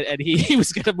 and he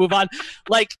was going to move on.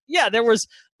 Like, yeah, there was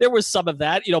some of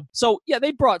that, So yeah,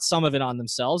 they brought some of it on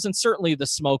themselves, and certainly the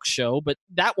smoke show, but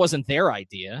that wasn't their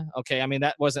idea. Okay, I mean,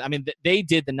 they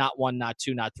did the not 1, not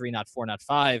 2, not 3, not 4, not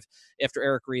 5 after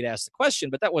Eric Reed asked the question,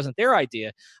 but that wasn't their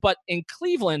idea. But in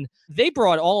Cleveland, they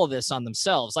brought all of this on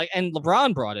themselves. And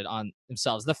LeBron brought it on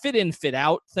themselves. The fit in, fit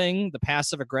out thing, the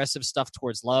passive aggressive stuff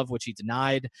towards Love, which he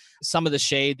denied, some of the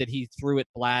shade that he threw at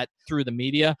Blatt through the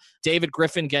media, David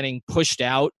Griffin getting pushed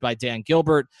out by Dan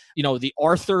Gilbert, the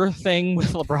Arthur thing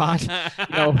with LeBron,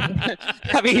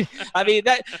 I mean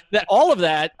that all of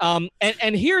that.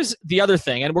 And here's the other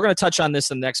thing, and we're going to touch on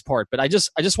this in the next part, but I just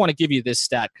want to give you this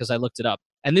stat because I looked it up.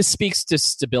 And this speaks to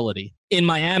stability. In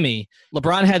Miami,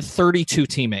 LeBron had 32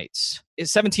 teammates.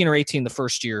 It's 17 or 18 the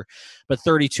first year, but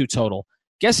 32 total.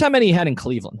 Guess how many he had in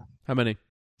Cleveland? How many?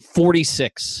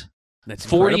 46. That's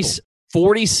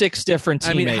 46 different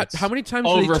teammates. I mean, how many times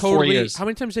over 4 years? How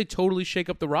many times they totally shake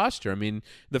up the roster? I mean,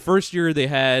 the first year they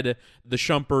had the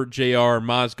Shumpert, JR,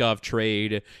 Mozgov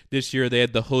trade. This year they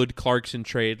had the Hood Clarkson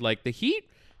trade. Like, the Heat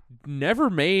never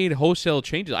made wholesale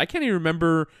changes. I can't even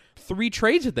remember 3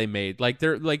 trades that they made. Like,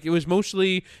 it was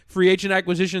mostly free agent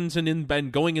acquisitions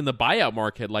and going in the buyout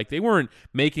market. Like, they weren't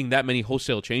making that many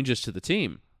wholesale changes to the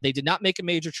team. They did not make a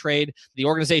major trade. The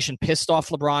organization pissed off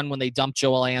LeBron when they dumped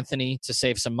Joel Anthony to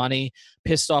save some money.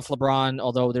 Pissed off LeBron,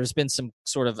 although there's been some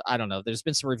sort of, I don't know, there's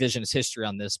been some revisionist history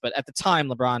on this. But at the time,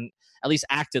 LeBron at least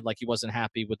acted like he wasn't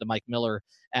happy with the Mike Miller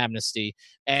amnesty.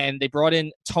 And they brought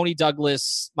in Tony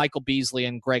Douglas, Michael Beasley,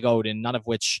 and Greg Oden, none of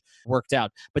which worked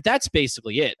out. But that's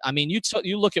basically it. I mean, you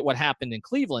look at what happened in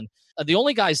Cleveland. The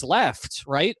only guys left,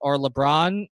 right, are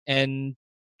LeBron and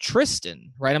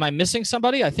Tristan, right? Am I missing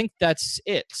somebody? I think that's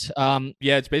it.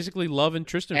 Yeah, it's basically Love and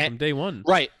Tristan from day one.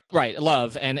 Right. Right,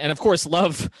 Love, and of course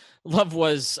Love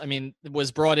was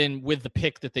brought in with the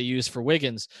pick that they used for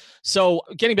Wiggins. So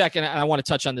getting back, and I want to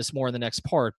touch on this more in the next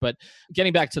part, but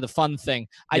getting back to the fun thing,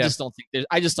 I just don't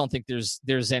think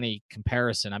there's any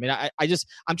comparison. I mean,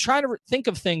 I'm trying to think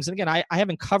of things, and again, I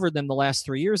haven't covered them the last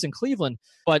 3 years in Cleveland,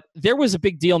 but there was a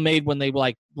big deal made when they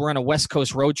were on a West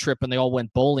Coast road trip and they all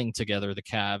went bowling together, the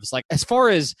Cavs. Like, as far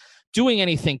as doing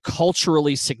anything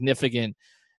culturally significant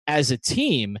as a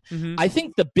team, I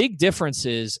think the big difference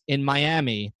is in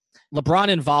Miami, LeBron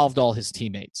involved all his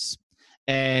teammates.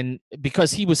 And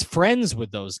because he was friends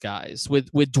with those guys,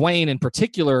 with Dwayne in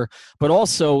particular, but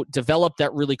also developed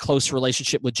that really close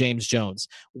relationship with James Jones,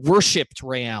 worshipped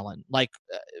Ray Allen.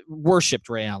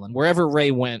 Wherever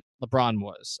Ray went, LeBron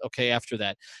was, okay, after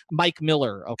that. Mike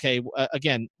Miller, okay,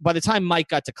 again, by the time Mike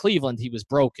got to Cleveland, he was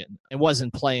broken and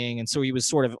wasn't playing, and so he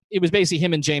was it was basically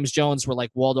him and James Jones were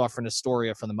like Waldorf and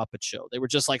Astoria from The Muppet Show. They were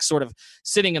just like sort of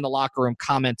sitting in the locker room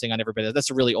commenting on everybody. That's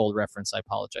a really old reference. I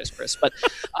apologize, Chris. But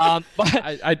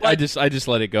I just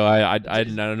let it go. I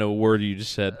don't know a word you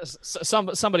just said.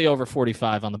 Somebody over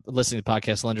 45 on the listening to the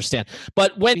podcast will understand.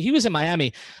 But when he was in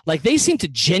Miami, like, they seemed to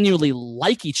genuinely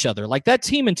like each other. Like, that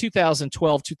team in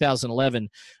 2012, 2011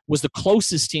 was the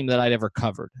closest team that I'd ever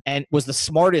covered, and was the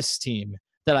smartest team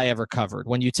that I ever covered.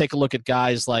 When you take a look at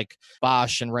guys like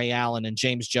Bosh and Ray Allen and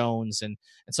James Jones and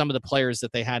some of the players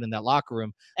that they had in that locker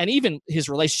room, and even his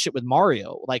relationship with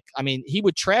Mario. Like, I mean, he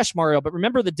would trash Mario, but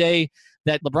remember the day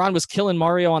that LeBron was killing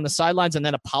Mario on the sidelines and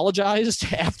then apologized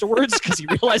afterwards because he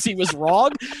realized he was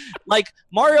wrong? Like,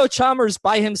 Mario Chalmers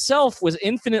by himself was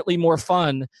infinitely more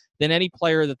fun than any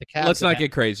player that the Cavs. Let's not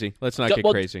get crazy.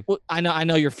 Crazy. Well, I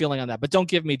know you're feeling on that, but don't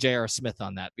give me J.R. Smith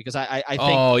on that, because I think.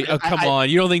 Oh, come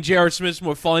on! You don't think J.R. Smith's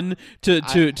more fun to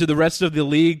the rest of the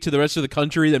league, to the rest of the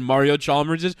country than Mario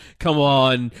Chalmers is? Come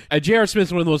on, J.R.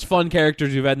 Smith's one of the most fun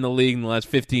characters we've had in the league in the last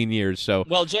 15 years. So,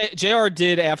 well, J.R.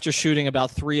 did, after shooting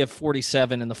about 3 of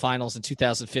 47 in the finals in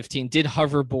 2015, did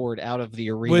hoverboard out of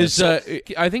the arena. Was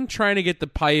I think trying to get the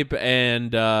pipe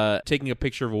and taking a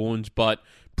picture of a woman's butt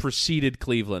preceded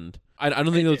Cleveland. I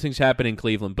don't think those things happen in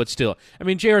Cleveland, but still, I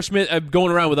mean, J.R. Smith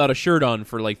going around without a shirt on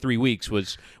for like 3 weeks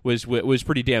was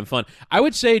pretty damn fun. I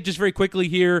would say, just very quickly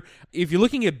here, if you're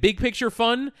looking at big picture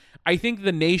fun, I think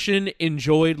the nation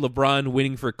enjoyed LeBron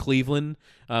winning for Cleveland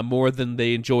more than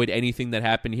they enjoyed anything that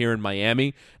happened here in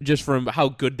Miami, just from how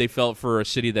good they felt for a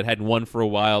city that hadn't won for a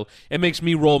while. It makes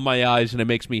me roll my eyes and it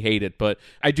makes me hate it, but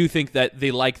I do think that they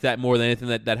like that more than anything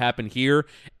that happened here.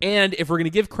 And if we're going to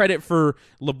give credit for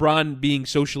LeBron being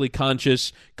socially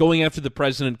conscious, going after the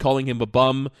president, calling him a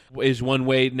bum is one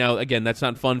way. Now, again, that's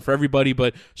not fun for everybody,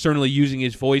 but certainly using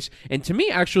his voice. And to me,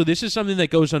 actually, this is something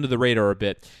that goes under the radar a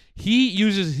bit. He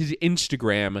uses his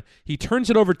Instagram, he turns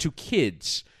it over to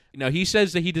kids. Now, he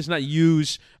says that he does not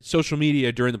use social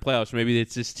media during the playoffs. Maybe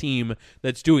it's his team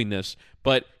that's doing this.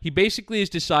 But he basically has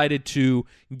decided to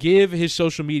give his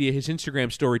social media, his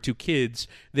Instagram story, to kids.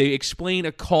 They explain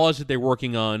a cause that they're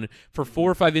working on for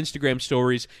 4 or 5 Instagram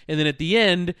stories, and then at the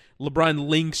end, LeBron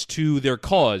links to their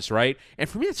cause, right? And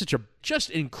for me, that's such a just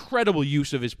incredible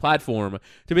use of his platform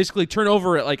to basically turn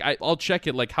over, like, I'll check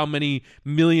it, like how many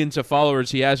millions of followers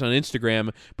he has on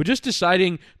Instagram, but just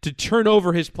deciding to turn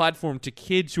over his platform to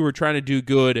kids who are trying to do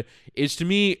good is, to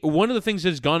me, one of the things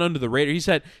that's gone under the radar. He's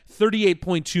at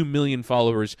 38.2 million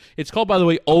followers. It's called, by the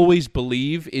way, Always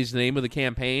Believe is the name of the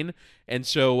campaign. And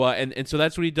so and so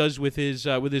that's what he does with his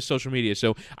social media.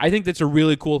 So I think that's a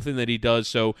really cool thing that he does.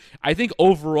 So I think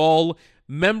overall,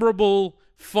 memorable,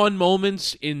 fun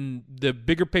moments in the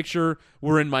bigger picture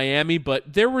were in Miami,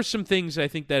 but there were some things I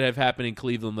think that have happened in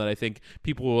Cleveland that I think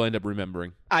people will end up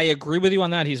remembering. I agree with you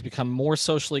on that. He's become more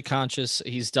socially conscious.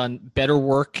 He's done better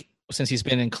work since he's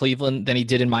been in Cleveland than he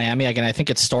did in Miami. Again, I think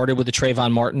it started with the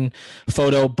Trayvon Martin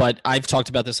photo, but I've talked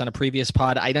about this on a previous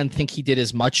pod. I don't think he did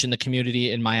as much in the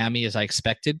community in Miami as I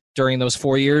expected during those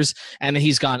 4 years, and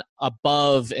he's gone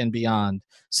above and beyond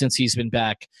since he's been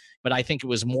back. But I think it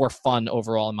was more fun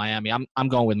overall in Miami. I'm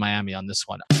going with Miami on this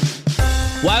one.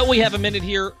 While we have a minute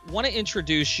here, I want to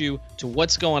introduce you to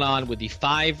what's going on with the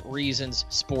 5 Reasons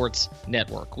Sports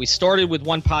Network. We started with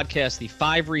one podcast, the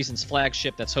 5 Reasons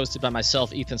flagship, that's hosted by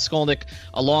myself, Ethan Skolnick,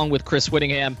 along with Chris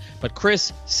Whittingham. But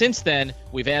Chris, since then,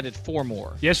 we've added 4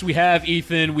 more. Yes, we have,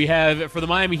 Ethan. We have, for the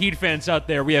Miami Heat fans out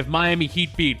there, we have Miami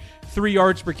Heat Beat, 3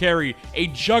 yards per carry, a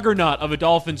juggernaut of a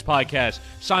Dolphins podcast.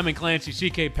 Simon Clancy,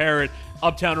 CK Parrott,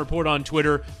 Uptown Report on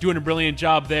Twitter, doing a brilliant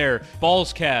job there.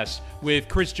 Ballscast with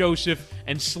Chris Joseph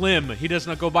and Slim. He does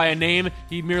not go by a name,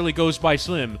 he merely goes by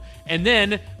Slim. And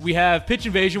then we have Pitch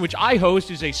Invasion, which I host,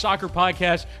 is a soccer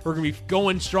podcast. We're going to be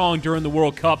going strong during the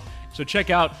World Cup. So check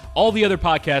out all the other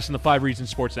podcasts in the 5 Reasons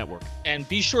Sports Network. And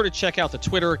be sure to check out the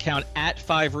Twitter account at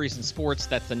 5 Reasons Sports.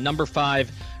 That's the number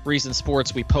 5 Reasons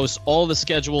Sports. We post all the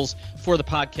schedules for the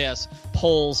podcast,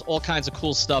 polls, all kinds of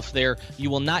cool stuff there. You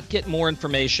will not get more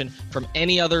information from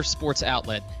any other sports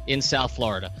outlet in South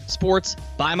Florida. Sports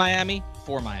by Miami,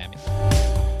 for Miami.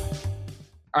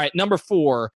 All right, number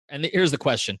 4, and here's the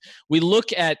question. We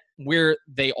look at where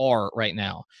they are right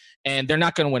now, and they're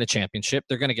not going to win a championship.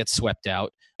 They're going to get swept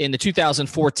out. In the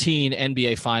 2014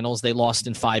 NBA Finals, they lost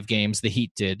in 5 games. The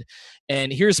Heat did.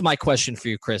 And here's my question for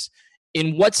you, Chris.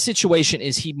 In what situation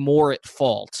is he more at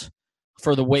fault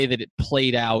for the way that it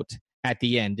played out at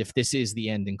the end, if this is the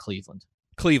end in Cleveland?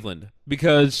 Cleveland,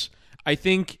 because I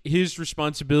think his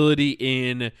responsibility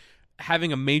in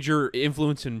having a major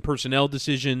influence in personnel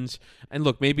decisions, and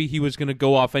look, maybe he was going to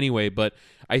go off anyway, but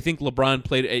I think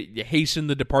LeBron hastened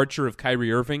the departure of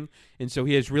Kyrie Irving, and so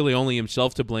he has really only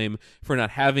himself to blame for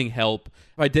not having help.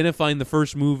 Identifying the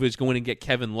first move is going to get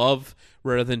Kevin Love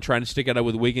rather than trying to stick it out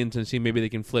with Wiggins and see maybe they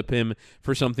can flip him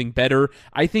for something better.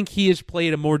 I think he has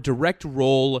played a more direct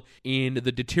role in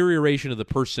the deterioration of the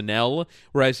personnel,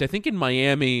 whereas I think in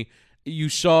Miami, you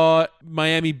saw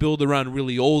Miami build around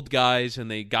really old guys, and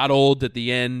they got old at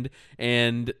the end.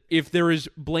 And if there is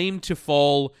blame to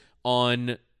fall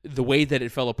on the way that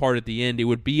it fell apart at the end, it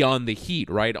would be on the Heat,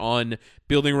 right? On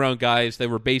building around guys that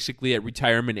were basically at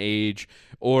retirement age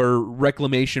or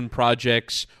reclamation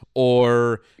projects,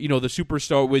 or, the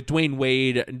superstar with Dwayne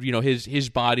Wade, his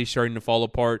body starting to fall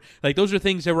apart. Like, those are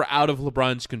things that were out of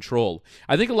LeBron's control.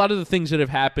 I think a lot of the things that have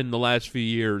happened the last few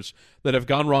years that have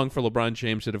gone wrong for LeBron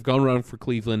James, that have gone wrong for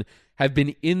Cleveland, have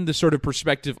been in the sort of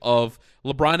perspective of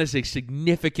LeBron has a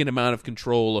significant amount of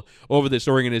control over this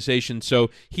organization. So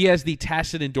he has the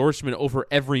tacit endorsement over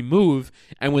every move,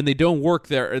 and when they don't work,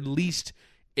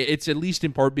 it's at least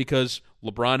in part because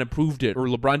LeBron approved it or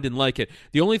LeBron didn't like it.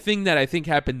 The only thing that I think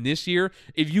happened this year,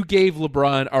 if you gave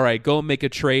LeBron, all right, go make a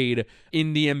trade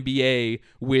in the NBA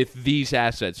with these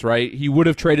assets, right? He would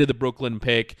have traded the Brooklyn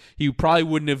pick. He probably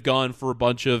wouldn't have gone for a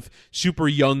bunch of super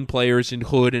young players in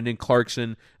Hood and in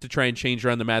Clarkson to try and change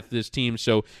around the math of this team.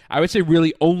 So I would say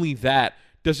really only that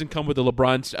doesn't come with the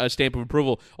LeBron stamp of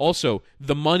approval. Also,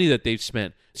 the money that they've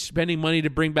spent. Spending money to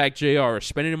bring back JR,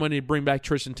 spending money to bring back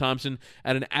Tristan Thompson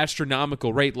at an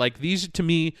astronomical rate. Like, these, to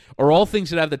me, are all things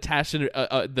that have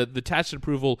the tacit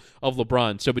approval of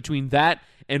LeBron. So between that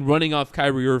and running off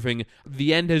Kyrie Irving,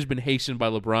 the end has been hastened by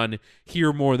LeBron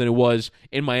here more than it was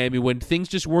in Miami when things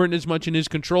just weren't as much in his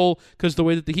control because of the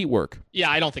way that the Heat work. Yeah,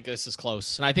 I don't think this is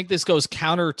close. And I think this goes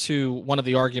counter to one of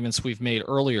the arguments we've made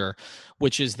earlier,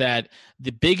 which is that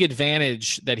the big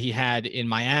advantage that he had in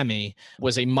Miami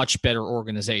was a much better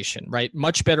organization, right?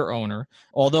 Much better owner,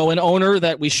 although an owner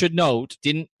that we should note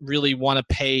didn't really want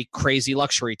to pay crazy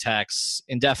luxury tax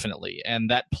indefinitely. And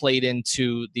that played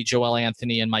into the Joel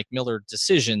Anthony and Mike Miller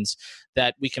decisions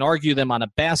that we can argue them on a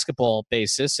basketball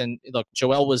basis. And look,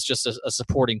 Joel was just a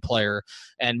supporting player,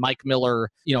 and Mike Miller,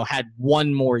 had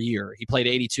one more year. He played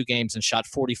 82 games and shot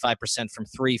 45% from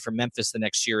 3 from Memphis the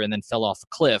next year and then fell off a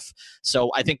cliff.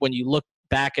 So I think when you look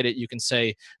back at it, you can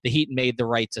say the Heat made the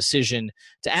right decision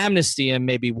to amnesty him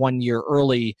maybe 1 year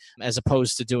early as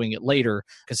opposed to doing it later,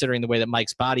 considering the way that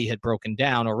Mike's body had broken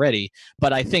down already.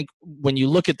 But I think when you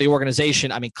look at the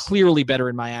organization, clearly better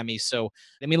in Miami. So,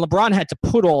 LeBron had to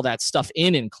put all that stuff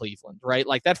in Cleveland, right?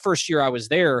 Like, that first year I was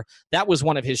there, that was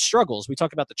one of his struggles. We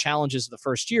talk about the challenges of the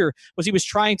first year, was he was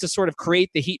trying to sort of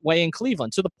create the Heat way in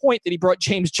Cleveland, to the point that he brought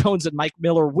James Jones and Mike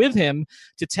Miller with him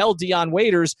to tell Dion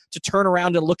Waiters to turn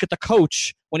around and look at the coach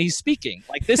when he's speaking.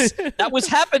 Like, this, that was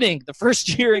happening the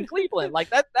first year in Cleveland. Like,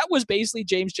 that was basically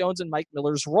James Jones and Mike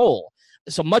Miller's role.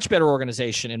 So much better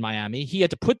organization in Miami. He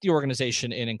had to put the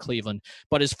organization in Cleveland.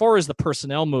 But as far as the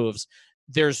personnel moves,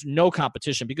 there's no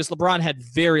competition because LeBron had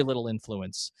very little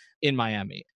influence in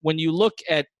Miami. When you look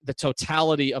at the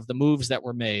totality of the moves that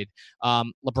were made,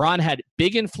 LeBron had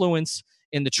big influence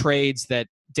in the trades that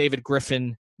David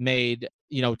Griffin made,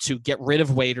 to get rid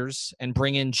of Waiters and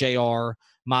bring in JR,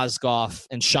 Mozgov,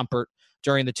 and Shumpert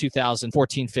during the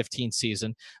 2014-15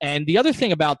 season. And the other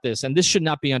thing about this, and this should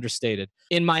not be understated,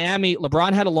 in Miami,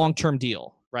 LeBron had a long-term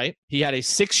deal, right? He had a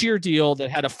 6-year deal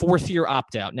that had a 4th-year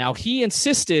opt-out. Now, he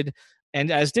insisted, and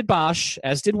as did Bosh,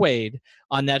 as did Wade,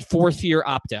 on that 4th-year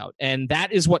opt-out. And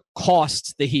that is what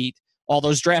cost the Heat all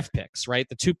those draft picks, right?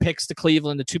 The 2 picks to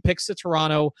Cleveland, the 2 picks to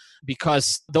Toronto,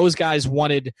 because those guys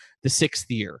wanted the 6th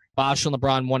year. Bosh and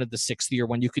LeBron wanted the 6th year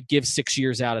when you could give 6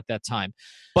 years out at that time.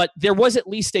 But there was at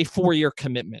least a 4-year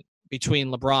commitment between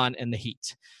LeBron and the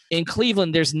Heat. In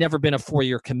Cleveland, there's never been a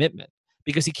 4-year commitment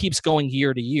because he keeps going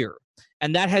year to year.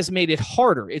 And that has made it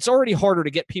harder. It's already harder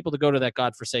to get people to go to that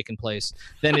godforsaken place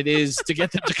than it is to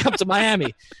get them to come to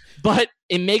Miami. But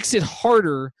it makes it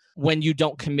harder when you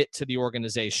don't commit to the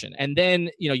organization. And then,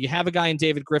 you have a guy in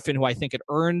David Griffin who I think had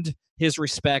earned his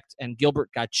respect, and Gilbert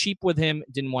got cheap with him,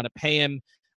 didn't want to pay him.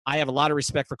 I have a lot of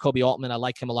respect for Kobe Altman. I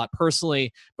like him a lot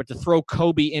personally, but to throw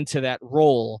Kobe into that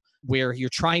role where you're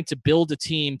trying to build a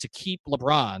team to keep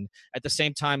LeBron at the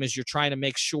same time as you're trying to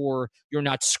make sure you're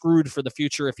not screwed for the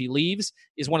future if he leaves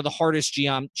is one of the hardest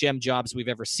GM jobs we've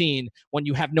ever seen when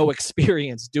you have no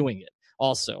experience doing it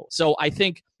also. So I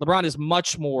think LeBron is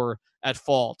much more at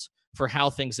fault for how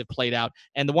things have played out.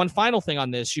 And the one final thing on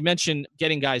this, you mentioned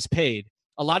getting guys paid.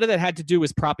 A lot of that had to do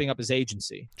with propping up his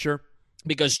agency. Sure.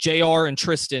 Because JR and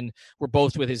Tristan were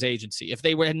both with his agency. If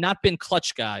they had not been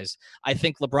Clutch guys, I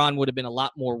think LeBron would have been a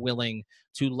lot more willing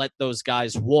to let those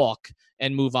guys walk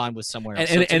and move on with somewhere else.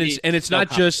 And it's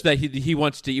not just that he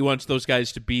wants those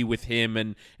guys to be with him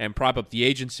and prop up the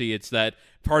agency. It's that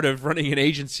part of running an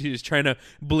agency is trying to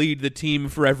bleed the team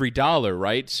for every dollar,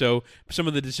 right? So some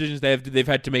of the decisions they've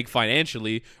had to make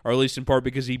financially are at least in part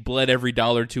because he bled every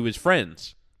dollar to his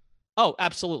friends. Oh,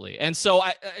 absolutely. And so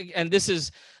this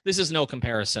is no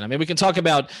comparison. I mean, we can talk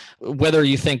about whether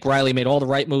you think Riley made all the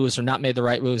right moves or not made the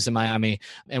right moves in Miami,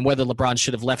 and whether LeBron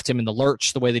should have left him in the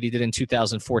lurch the way that he did in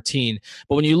 2014.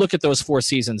 But when you look at those 4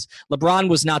 seasons, LeBron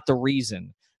was not the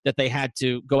reason that they had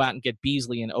to go out and get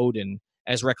Beasley and Odin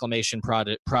as reclamation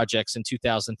projects in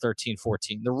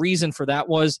 2013-14. The reason for that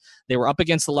was they were up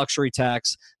against the luxury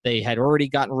tax. They had already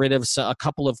gotten rid of a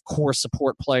couple of core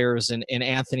support players in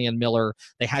Anthony and Miller.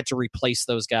 They had to replace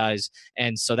those guys.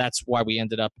 And so that's why we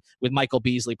ended up with Michael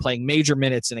Beasley playing major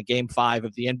minutes in a Game 5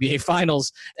 of the NBA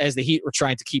Finals as the Heat were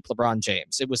trying to keep LeBron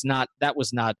James. That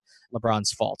was not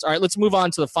LeBron's fault. All right, let's move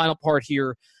on to the final part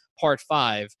here, part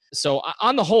 5. So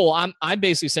on the whole, I'm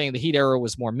basically saying the Heat era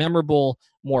was more memorable,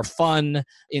 more fun,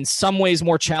 in some ways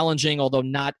more challenging, although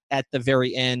not at the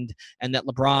very end, and that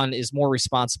LeBron is more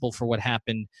responsible for what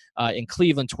happened in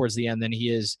Cleveland towards the end than he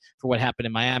is for what happened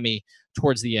in Miami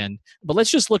towards the end. But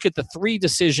let's just look at the 3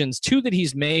 decisions, 2 that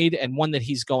he's made and 1 that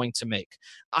he's going to make.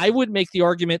 I would make the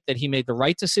argument that he made the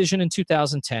right decision in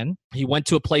 2010. He went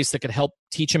to a place that could help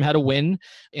teach him how to win,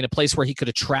 in a place where he could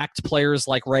attract players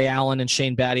like Ray Allen and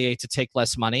Shane Battier to take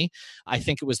less money. I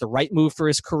think it was the right move for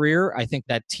his career. I think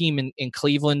that team in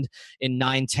Cleveland in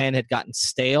 9-10 had gotten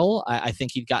stale. I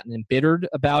think he'd gotten embittered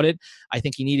about it. I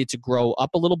think he needed to grow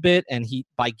up a little bit, and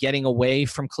by getting away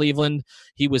from Cleveland,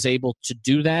 he was able to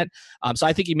do that. So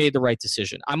I think he made the right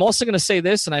decision. I'm also going to say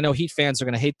this, and I know Heat fans are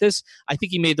going to hate this. I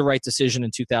think he made the right decision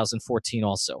in 2014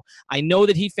 also. I know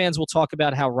that Heat fans will talk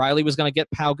about how Riley was going to get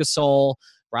Pau Gasol,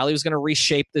 Riley was going to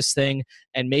reshape this thing,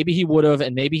 and maybe he would have,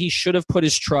 and maybe he should have put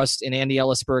his trust in Andy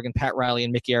Ellisberg and Pat Riley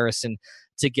and Mickey Arison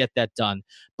to get that done.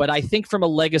 But I think from a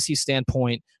legacy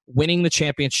standpoint, winning the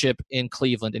championship in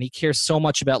Cleveland, and he cares so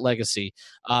much about legacy,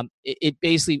 it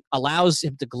basically allows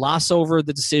him to gloss over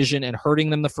the decision and hurting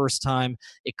them the first time.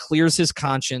 It clears his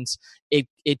conscience.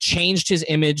 It changed his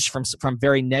image from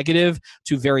very negative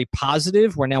to very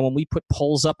positive, where now when we put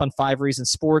polls up on 5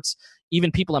 Reasons Sports, even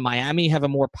people in Miami have a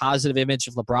more positive image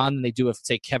of LeBron than they do of,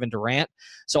 say, Kevin Durant.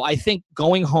 So I think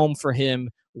going home for him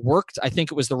worked. I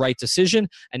think it was the right decision.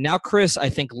 And now, Chris, I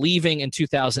think leaving in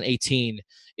 2018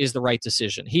 is the right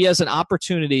decision. He has an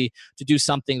opportunity to do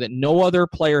something that no other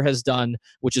player has done,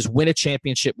 which is win a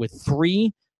championship with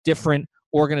 3 different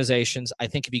organizations. I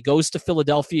think if he goes to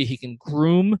Philadelphia, he can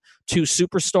groom 2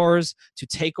 superstars to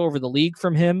take over the league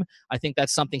from him. I think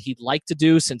that's something he'd like to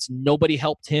do, since nobody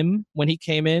helped him when he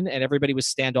came in and everybody was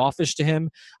standoffish to him.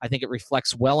 I think it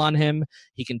reflects well on him.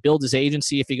 He can build his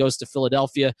agency if he goes to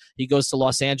Philadelphia. He goes to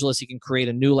Los Angeles, he can create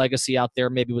a new legacy out there,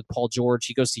 maybe with Paul George.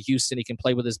 He goes to Houston, he can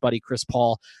play with his buddy Chris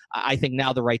Paul. I think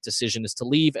now the right decision is to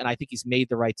leave, and I think he's made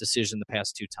the right decision the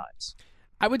past 2 times.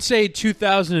 I would say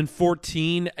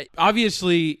 2014,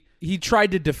 obviously, he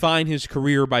tried to define his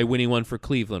career by winning one for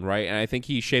Cleveland, right? And I think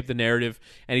he shaped the narrative,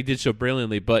 and he did so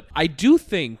brilliantly. But I do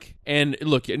think, and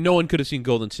look, no one could have seen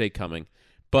Golden State coming,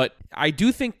 but I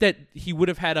do think that he would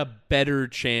have had a better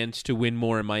chance to win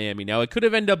more in Miami. Now, it could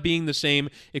have ended up being the same.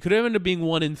 It could have ended up being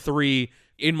 1-3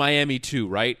 in Miami too,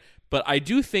 right? But I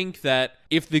do think that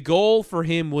if the goal for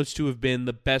him was to have been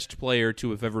the best player to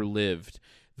have ever lived,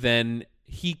 then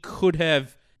he could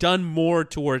have done more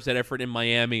towards that effort in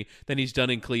Miami than he's done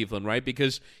in Cleveland, right?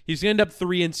 Because he's going to end up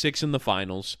 3-6 in the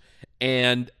finals,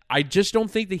 and I just don't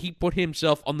think that he put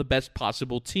himself on the best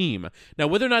possible team. Now,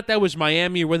 whether or not that was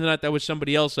Miami or whether or not that was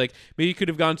somebody else, like maybe he could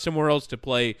have gone somewhere else to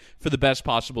play for the best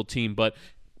possible team, but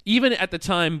even at the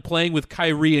time playing with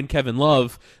Kyrie and Kevin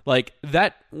Love, like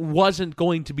that wasn't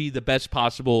going to be the best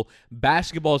possible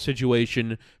basketball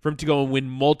situation for him to go and win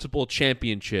multiple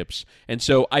championships. And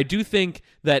so I do think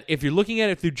that if you're looking at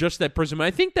it through just that prism,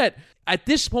 I think that at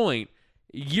this point,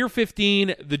 year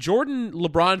 15, the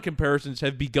Jordan-LeBron comparisons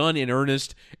have begun in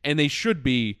earnest, and they should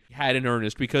be had in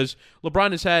earnest because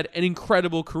LeBron has had an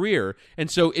incredible career. And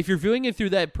so if you're viewing it through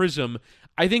that prism,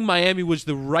 I think Miami was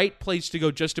the right place to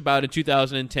go just about in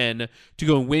 2010 to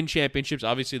go and win championships.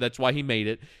 Obviously, that's why he made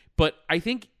it. But I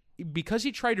think because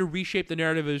he tried to reshape the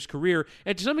narrative of his career,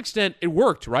 and to some extent it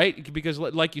worked, right? Because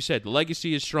like you said, the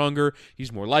legacy is stronger,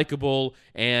 he's more likable,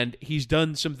 and he's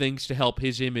done some things to help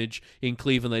his image in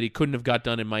Cleveland that he couldn't have got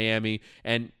done in Miami,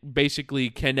 and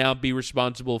basically can now be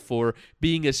responsible for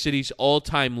being a city's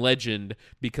all-time legend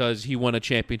because he won a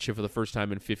championship for the first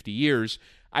time in 50 years.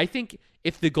 I think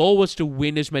if the goal was to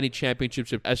win as many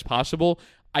championships as possible,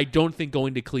 I don't think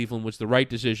going to Cleveland was the right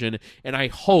decision, and I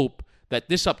hope that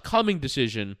this upcoming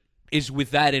decision is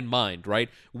with that in mind, right?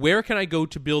 Where can I go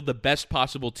to build the best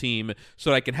possible team so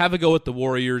that I can have a go at the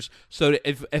Warriors, so that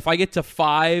if I get to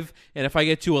 5 and if I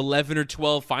get to 11 or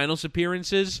 12 finals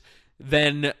appearances,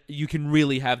 then you can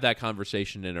really have that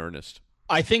conversation in earnest.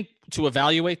 I think to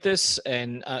evaluate this,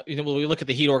 and when we look at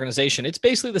the Heat organization, it's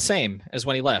basically the same as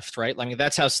when he left, right? I mean,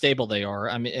 that's how stable they are.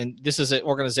 I mean, and this is an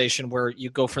organization where you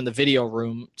go from the video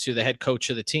room to the head coach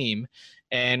of the team,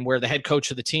 and where the head coach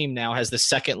of the team now has the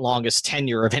second longest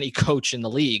tenure of any coach in the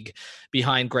league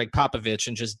behind Greg Popovich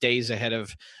and just days ahead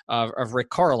of Rick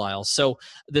Carlisle. So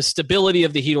the stability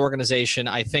of the Heat organization,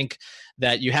 I think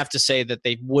that you have to say that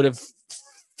they would have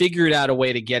figured out a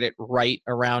way to get it right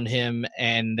around him,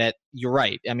 and that you're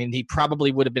right. I mean, he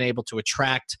probably would have been able to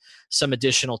attract some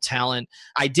additional talent.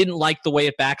 I didn't like the way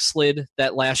it backslid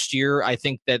that last year. I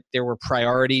think that there were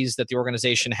priorities that the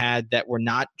organization had that were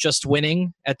not just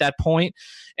winning at that point.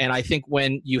 And I think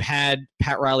when you had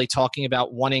Pat Riley talking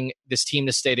about wanting this team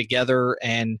to stay together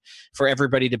and for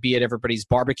everybody to be at everybody's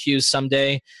barbecues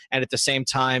someday, and at the same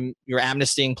time you're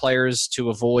amnestying players to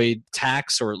avoid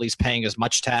tax, or at least paying as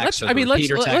much tax.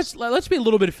 Let's be a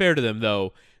little bit fair to them,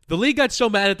 though. The league got so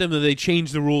mad at them that they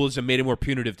changed the rules and made it more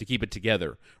punitive to keep it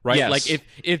together, right? Yes. Like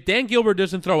if Dan Gilbert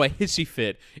doesn't throw a hissy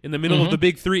fit in the middle of the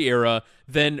Big Three era,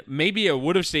 then maybe it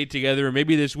would have stayed together, or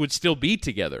maybe this would still be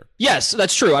together. Yes,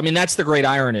 that's true. I mean, that's the great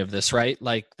irony of this, right?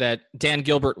 Like that Dan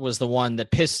Gilbert was the one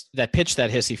that pitched that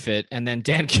hissy fit, and then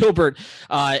Dan Gilbert,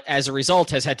 as a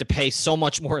result, has had to pay so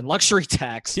much more in luxury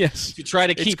tax to try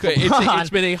to keep LeBron. It's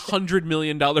been $100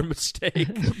 million mistake.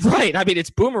 Right. I mean, it's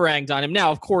boomeranged on him.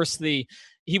 Now, of course,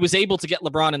 he was able to get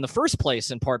LeBron in the first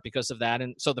place in part because of that,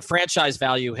 and so the franchise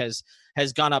value has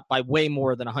gone up by way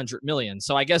more than $100 million.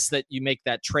 So I guess that you make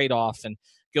that trade-off, and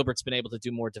Gilbert's been able to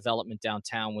do more development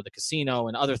downtown with a casino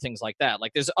and other things like that.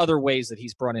 Like there's other ways that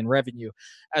he's brought in revenue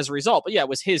as a result. But yeah, it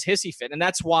was his hissy fit, and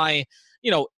that's why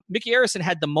Mickey Arison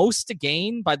had the most to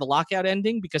gain by the lockout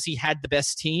ending because he had the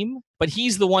best team, but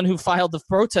he's the one who filed the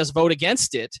protest vote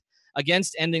against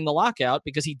ending the lockout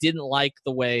because he didn't like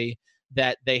the way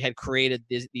that they had created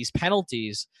these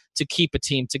penalties to keep a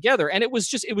team together. And it was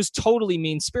totally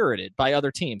mean-spirited by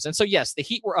other teams. And so, yes, the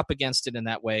Heat were up against it in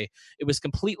that way. It was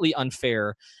completely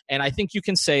unfair. And I think you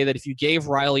can say that if you gave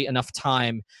Riley enough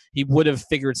time, he would have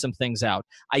figured some things out.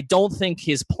 I don't think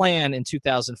his plan in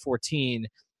 2014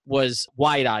 was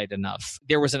wide-eyed enough.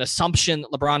 There was an assumption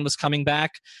that LeBron was coming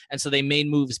back, and so they made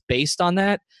moves based on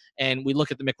that. And we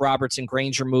look at the McRoberts and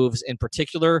Granger moves in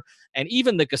particular, and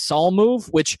even the Gasol move,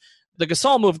 which the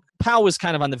Gasol move, Powell was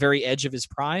kind of on the very edge of his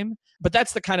prime, but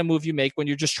that's the kind of move you make when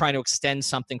you're just trying to extend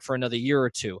something for another year or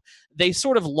two. They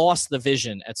sort of lost the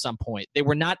vision at some point. They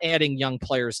were not adding young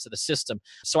players to the system.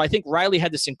 So I think Riley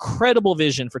had this incredible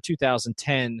vision for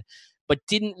 2010, but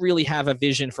didn't really have a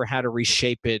vision for how to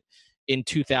reshape it in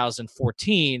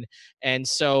 2014. And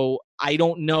so I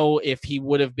don't know if he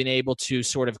would have been able to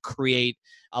sort of create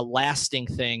a lasting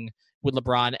thing with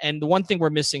LeBron. And the one thing we're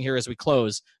missing here as we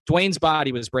close, Dwayne's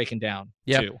body was breaking down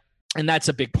too. And that's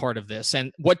a big part of this.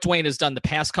 And what Dwayne has done the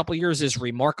past couple of years is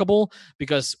remarkable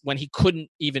because when he couldn't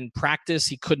even practice,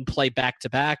 he couldn't play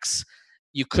back-to-backs.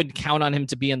 You couldn't count on him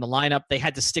to be in the lineup. They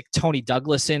had to stick Tony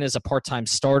Douglas in as a part-time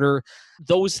starter.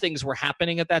 Those things were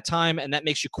happening at that time, and that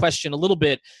makes you question a little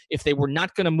bit if they were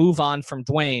not going to move on from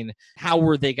Dwayne, how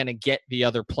were they going to get the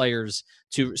other players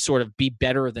to sort of be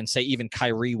better than, say, even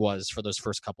Kyrie was for those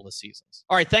first couple of seasons.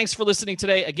 All right, thanks for listening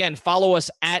today. Again, follow us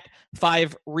at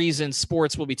 5 Reasons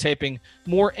Sports. We'll be taping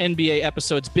more NBA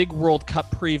episodes, big World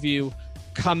Cup preview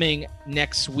coming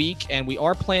next week, and we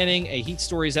are planning a Heat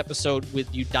Stories episode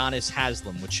with Udonis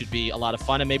Haslem, which should be a lot of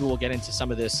fun, and maybe we'll get into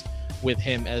some of this with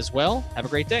him as well. Have a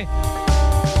great day.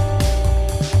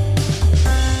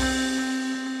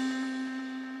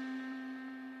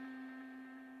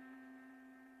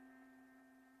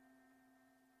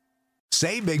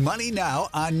 Save big money now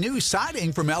on new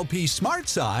siding from LP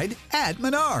SmartSide at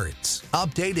Menards.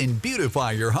 Update and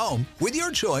beautify your home with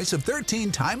your choice of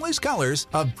 13 timeless colors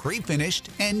of pre-finished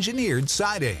engineered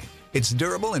siding. It's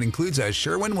durable and includes a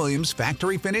Sherwin-Williams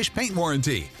factory finish paint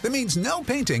warranty that means no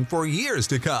painting for years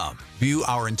to come. View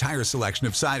our entire selection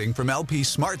of siding from LP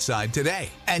SmartSide today.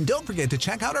 And don't forget to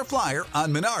check out our flyer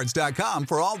on Menards.com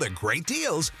for all the great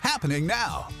deals happening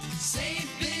now. Save